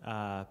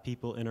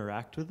people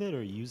interact with it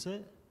or use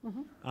it.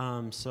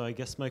 So I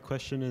guess my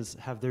question is,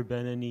 have there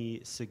been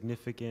any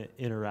significant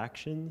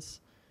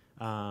interactions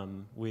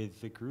with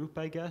the group,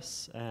 I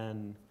guess,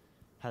 and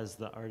has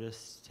the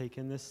artist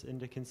taken this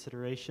into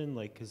consideration?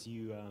 Like, because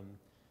you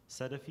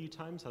said a few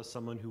times how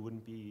someone who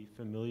wouldn't be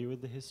familiar with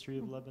the history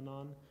of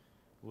Lebanon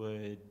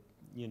would,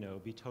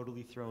 be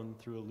totally thrown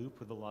through a loop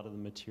with a lot of the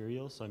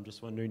material. So I'm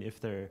just wondering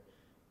if there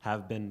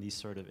have been these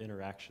sort of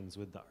interactions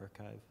with the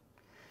archive.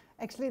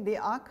 Actually, the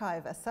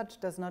archive as such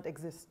does not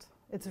exist.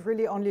 It's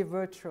really only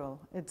virtual.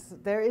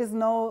 There is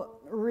no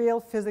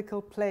real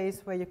physical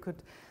place where you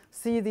could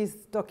see these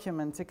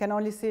documents. You can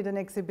only see it in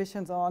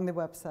exhibitions or on the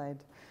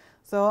website.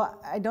 So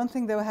I don't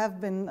think there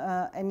have been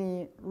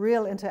any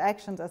real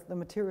interactions, as the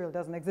material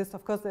doesn't exist.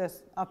 Of course, there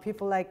are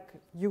people like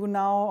you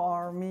now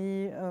or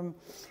me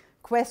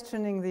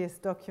questioning these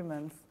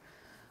documents.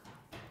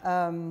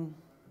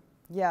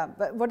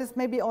 But what is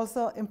maybe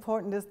also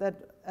important is that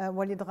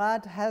Walid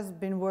Raad has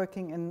been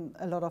working in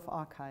a lot of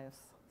archives.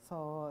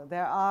 So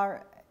there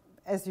are,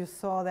 as you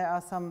saw, there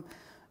are some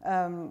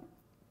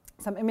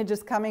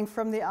images coming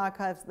from the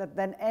archives that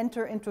then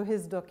enter into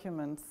his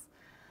documents.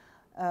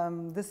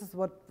 This is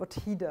what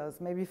he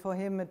does. Maybe for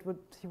him,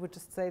 he would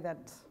just say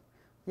that,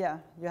 you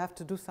have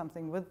to do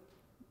something with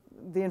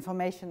the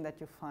information that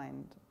you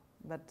find.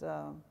 But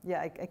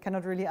I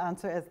cannot really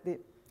answer as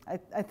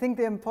I think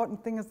the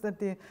important thing is that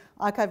the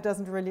archive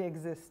doesn't really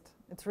exist.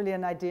 It's really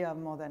an idea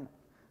more than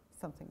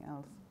something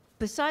else.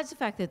 Besides the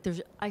fact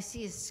that I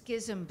see a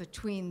schism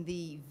between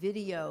the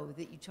video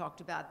that you talked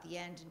about at the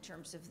end in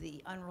terms of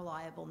the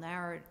unreliable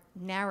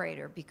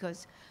narrator,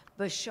 because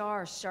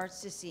Bashar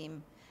starts to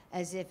seem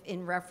as if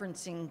in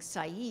referencing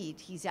Said,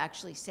 he's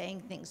actually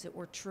saying things that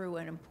were true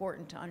and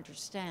important to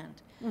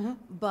understand.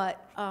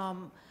 But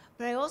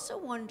I also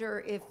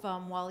wonder if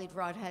Walid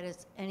Raad had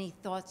any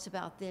thoughts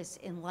about this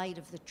in light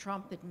of the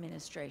Trump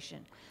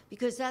administration,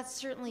 because that's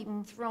certainly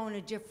thrown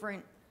a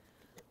different,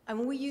 I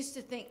mean, we used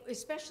to think,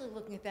 especially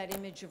looking at that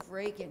image of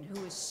Reagan,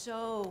 who is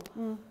so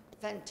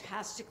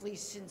fantastically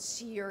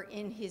sincere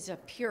in his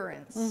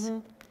appearance.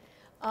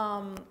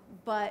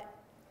 But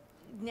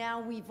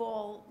now we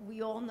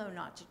all know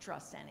not to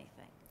trust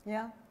anything.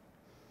 Yeah.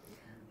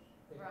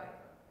 Right.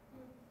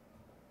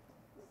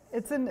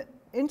 It's an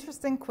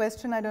interesting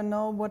question. I don't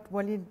know what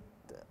Walid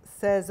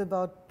says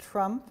about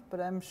Trump,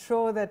 but I'm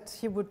sure that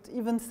he would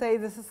even say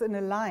this is in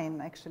a line,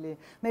 actually.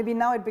 Maybe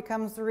now it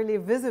becomes really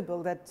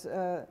visible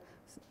that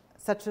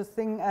such a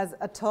thing as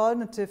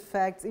alternative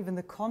facts, even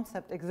the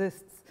concept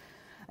exists.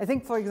 I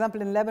think, for example,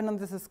 in Lebanon,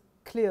 this is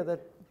clear that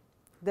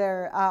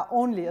there are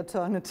only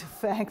alternative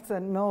facts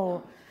and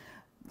no.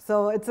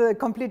 So it's a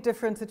complete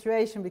different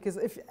situation, because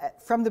if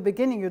from the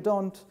beginning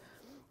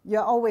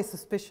you're always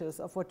suspicious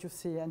of what you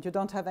see and you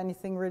don't have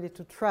anything really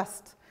to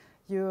trust.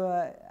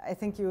 I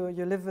think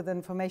you live with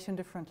information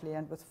differently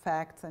and with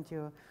facts, and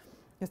you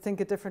think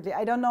it differently.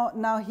 I don't know,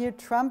 now here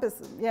Trump is,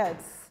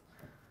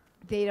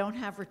 they don't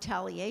have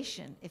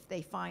retaliation if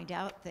they find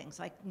out things,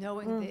 like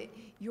knowing that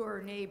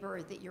your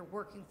neighbor that you're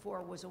working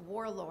for was a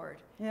warlord.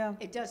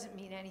 It doesn't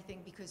mean anything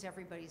because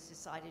everybody's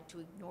decided to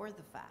ignore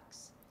the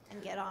facts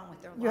and get on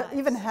with their lives. You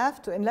even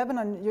have to. In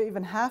Lebanon, you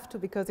even have to,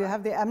 because you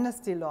have the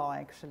amnesty law,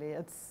 actually.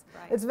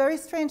 It's very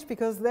strange,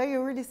 because there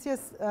you really see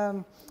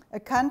a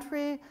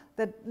country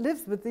that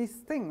lives with these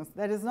things,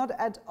 that is not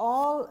at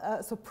all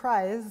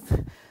surprised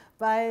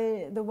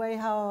by the way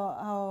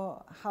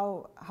how,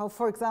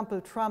 for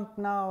example, Trump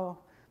now,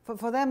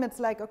 for them it's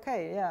like,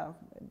 okay,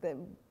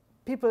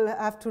 people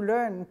have to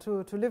learn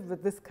to live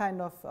with this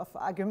kind of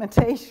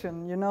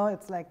argumentation, you know,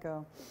 it's like,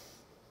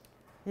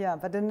 yeah,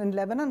 but in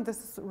Lebanon, this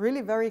is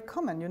really very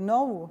common. You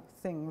know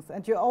things,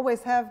 and you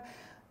always have,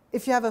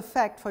 if you have a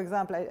fact, for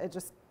example, I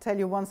just tell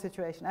you one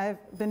situation. I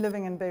have been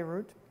living in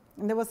Beirut,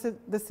 and there was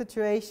the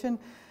situation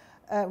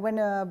when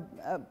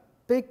a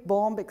big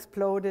bomb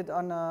exploded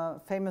on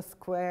a famous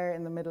square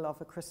in the middle of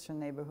a Christian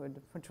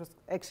neighborhood, which was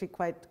actually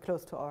quite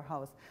close to our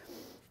house.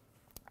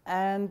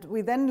 And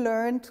we then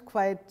learned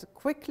quite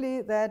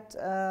quickly that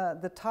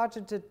the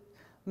targeted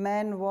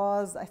man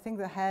was, I think,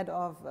 the head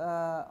of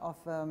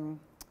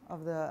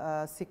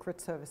the secret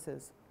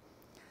services.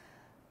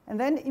 And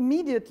then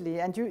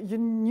immediately, and you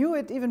knew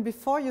it even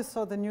before you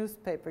saw the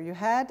newspaper, you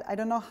had, I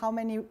don't know how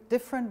many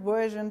different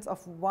versions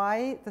of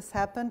why this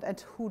happened and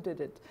who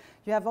did it.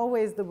 You have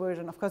always the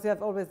version, of course you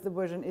have always the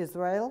version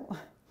Israel.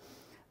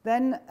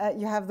 Then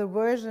you have the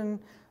version,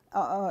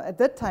 at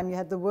that time you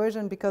had the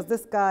version because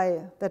this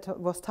guy that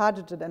was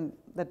targeted and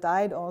that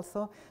died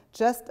also,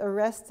 just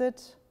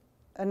arrested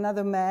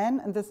another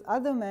man, and this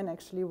other man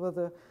actually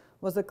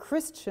was a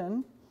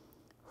Christian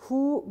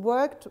who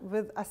worked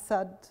with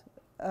Assad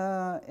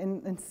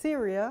in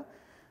Syria,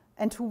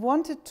 and who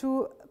wanted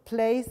to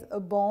place a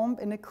bomb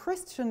in a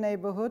Christian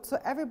neighborhood so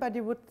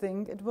everybody would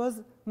think it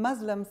was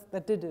Muslims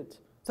that did it.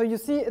 So you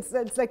see,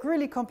 it's like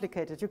really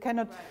complicated. You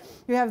cannot, right.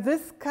 You have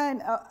this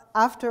kind,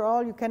 after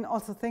all, you can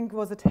also think,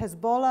 was it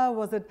Hezbollah,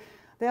 was it,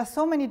 there are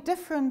so many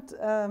different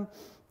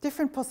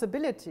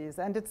possibilities,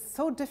 and it's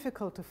so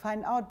difficult to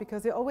find out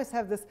because you always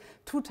have this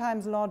 2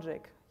 times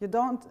logic. You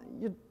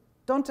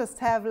don't just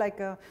have like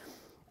a,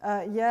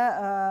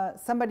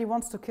 somebody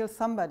wants to kill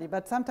somebody,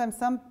 but sometimes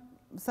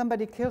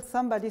somebody kills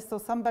somebody, so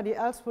somebody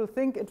else will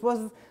think it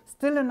was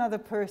still another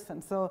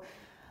person. So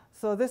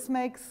this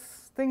makes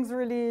things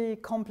really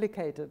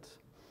complicated.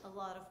 A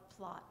lot of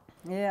plot.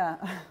 Yeah.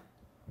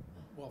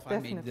 Well, if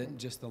definitely. I made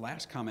just the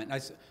last comment,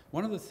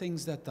 one of the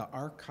things that the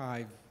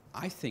archive,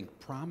 I think,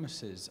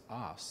 promises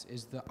us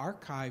is the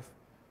archive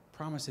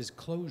promises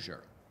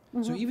closure.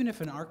 Mm-hmm. So even if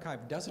an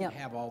archive doesn't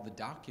have all the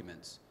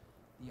documents,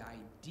 the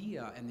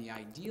idea and the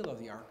ideal of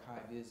the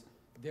archive is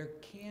there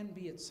can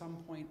be at some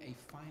point a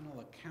final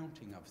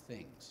accounting of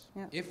things.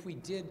 Yeah. If we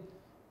did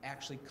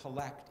actually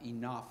collect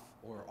enough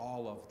or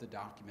all of the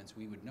documents,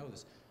 we would know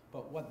this.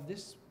 But what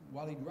this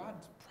Walid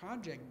Raad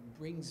project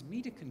brings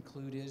me to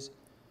conclude is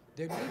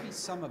there may be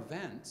some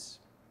events,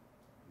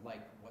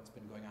 like what's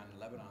been going on in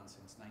Lebanon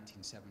since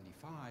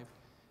 1975,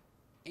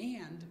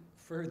 and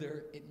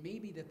further, it may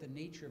be that the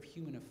nature of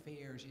human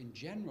affairs in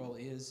general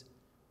is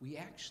we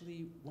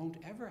actually won't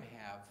ever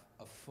have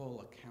a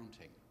full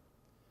accounting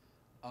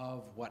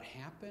of what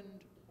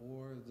happened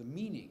or the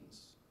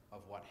meanings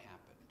of what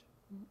happened.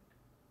 Mm-hmm.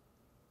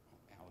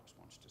 Oh, Alex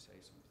wants to say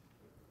something.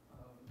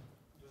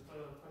 Just a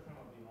question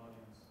of the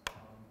audience.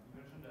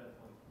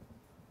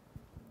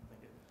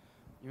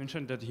 You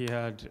mentioned that he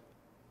had,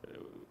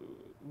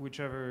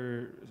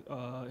 whichever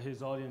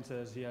his audience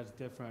is, he has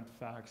different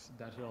facts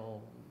that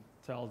he'll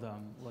tell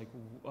them, like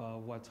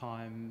what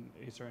time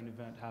a certain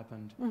event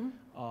happened.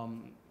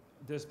 Mm-hmm.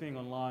 This being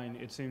online,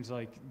 it seems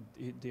like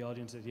the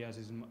audience that he has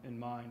in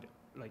mind,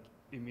 like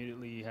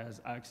immediately has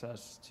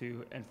access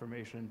to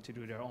information to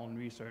do their own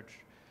research.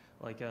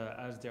 Like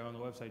as they're on the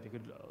website, they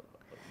could.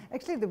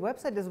 Actually, the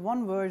website is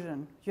one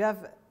version. You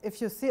have,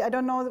 if you see, I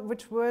don't know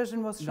which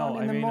version was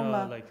shown in the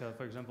MoMA. Like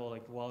for example,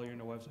 like while you're on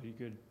the website, you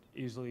could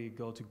easily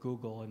go to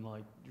Google and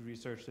like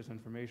research this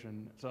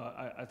information. So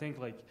I think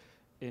like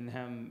in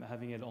him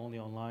having it only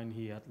online,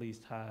 he at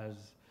least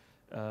has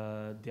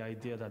the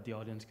idea that the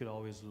audience could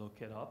always look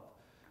it up.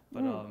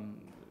 But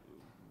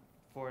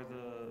for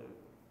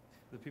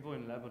the people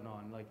in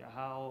Lebanon, like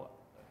how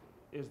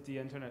is the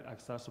internet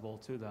accessible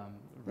to them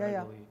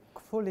readily?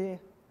 Yeah, fully.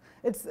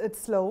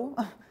 It's slow,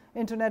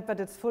 internet, but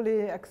it's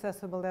fully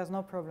accessible. There's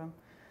no problem.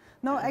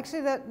 No,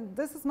 actually,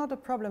 this is not a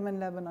problem in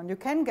Lebanon. You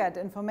can get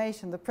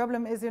information. The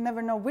problem is you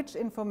never know which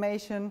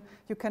information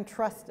you can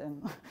trust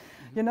in.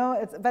 Mm-hmm. You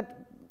know,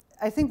 but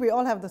I think we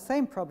all have the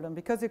same problem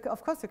because,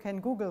 of course, you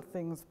can Google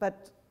things,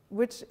 but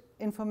which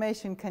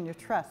information can you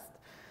trust?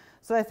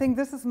 So I think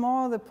this is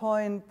more the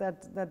point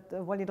that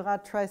Walid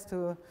Raad tries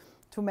to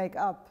make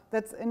up.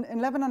 That's in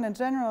Lebanon in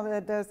general,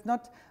 there's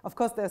not, of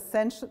course there's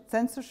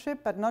censorship,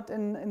 but not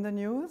in the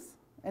news.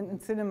 And in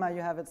cinema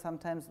you have it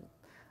sometimes,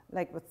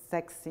 like with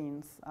sex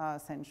scenes are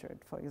censored,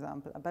 for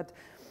example.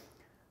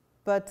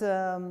 But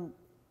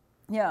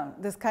yeah,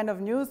 this kind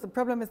of news, the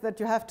problem is that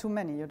you have too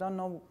many. You don't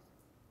know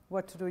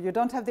what to do. You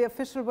don't have the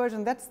official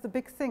version. That's the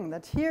big thing,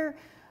 that here,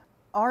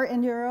 or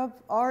in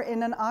Europe, or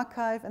in an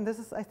archive, and this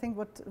is, I think,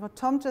 what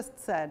Tom just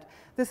said,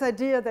 this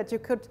idea that you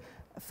could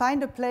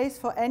find a place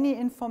for any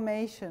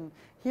information.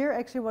 Here,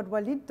 actually, what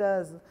Walid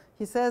does,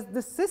 he says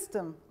the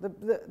system,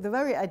 the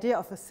very idea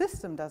of a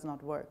system does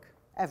not work.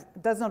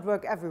 Does not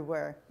work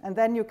everywhere. And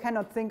then you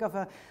cannot think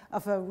of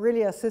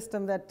really a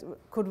system that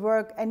could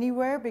work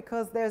anywhere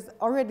because there's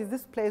already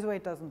this place where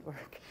it doesn't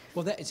work.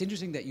 Well, it's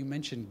interesting that you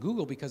mentioned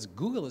Google because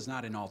Google is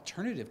not an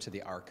alternative to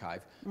the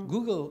archive. Mm.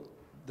 Google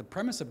the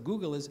premise of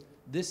Google is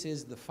this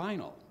is the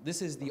final.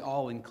 This is the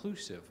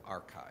all-inclusive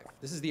archive.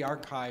 This is the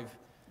archive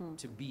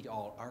to beat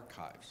all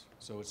archives.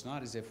 So it's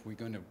not as if we're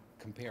going to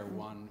compare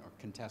one or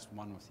contest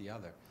one with the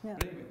other. Yeah.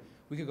 But anyway,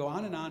 we could go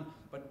on,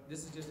 but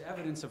this is just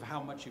evidence of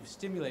how much you've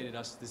stimulated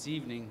us this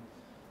evening.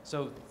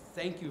 So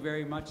thank you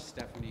very much,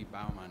 Stefanie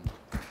Baumann.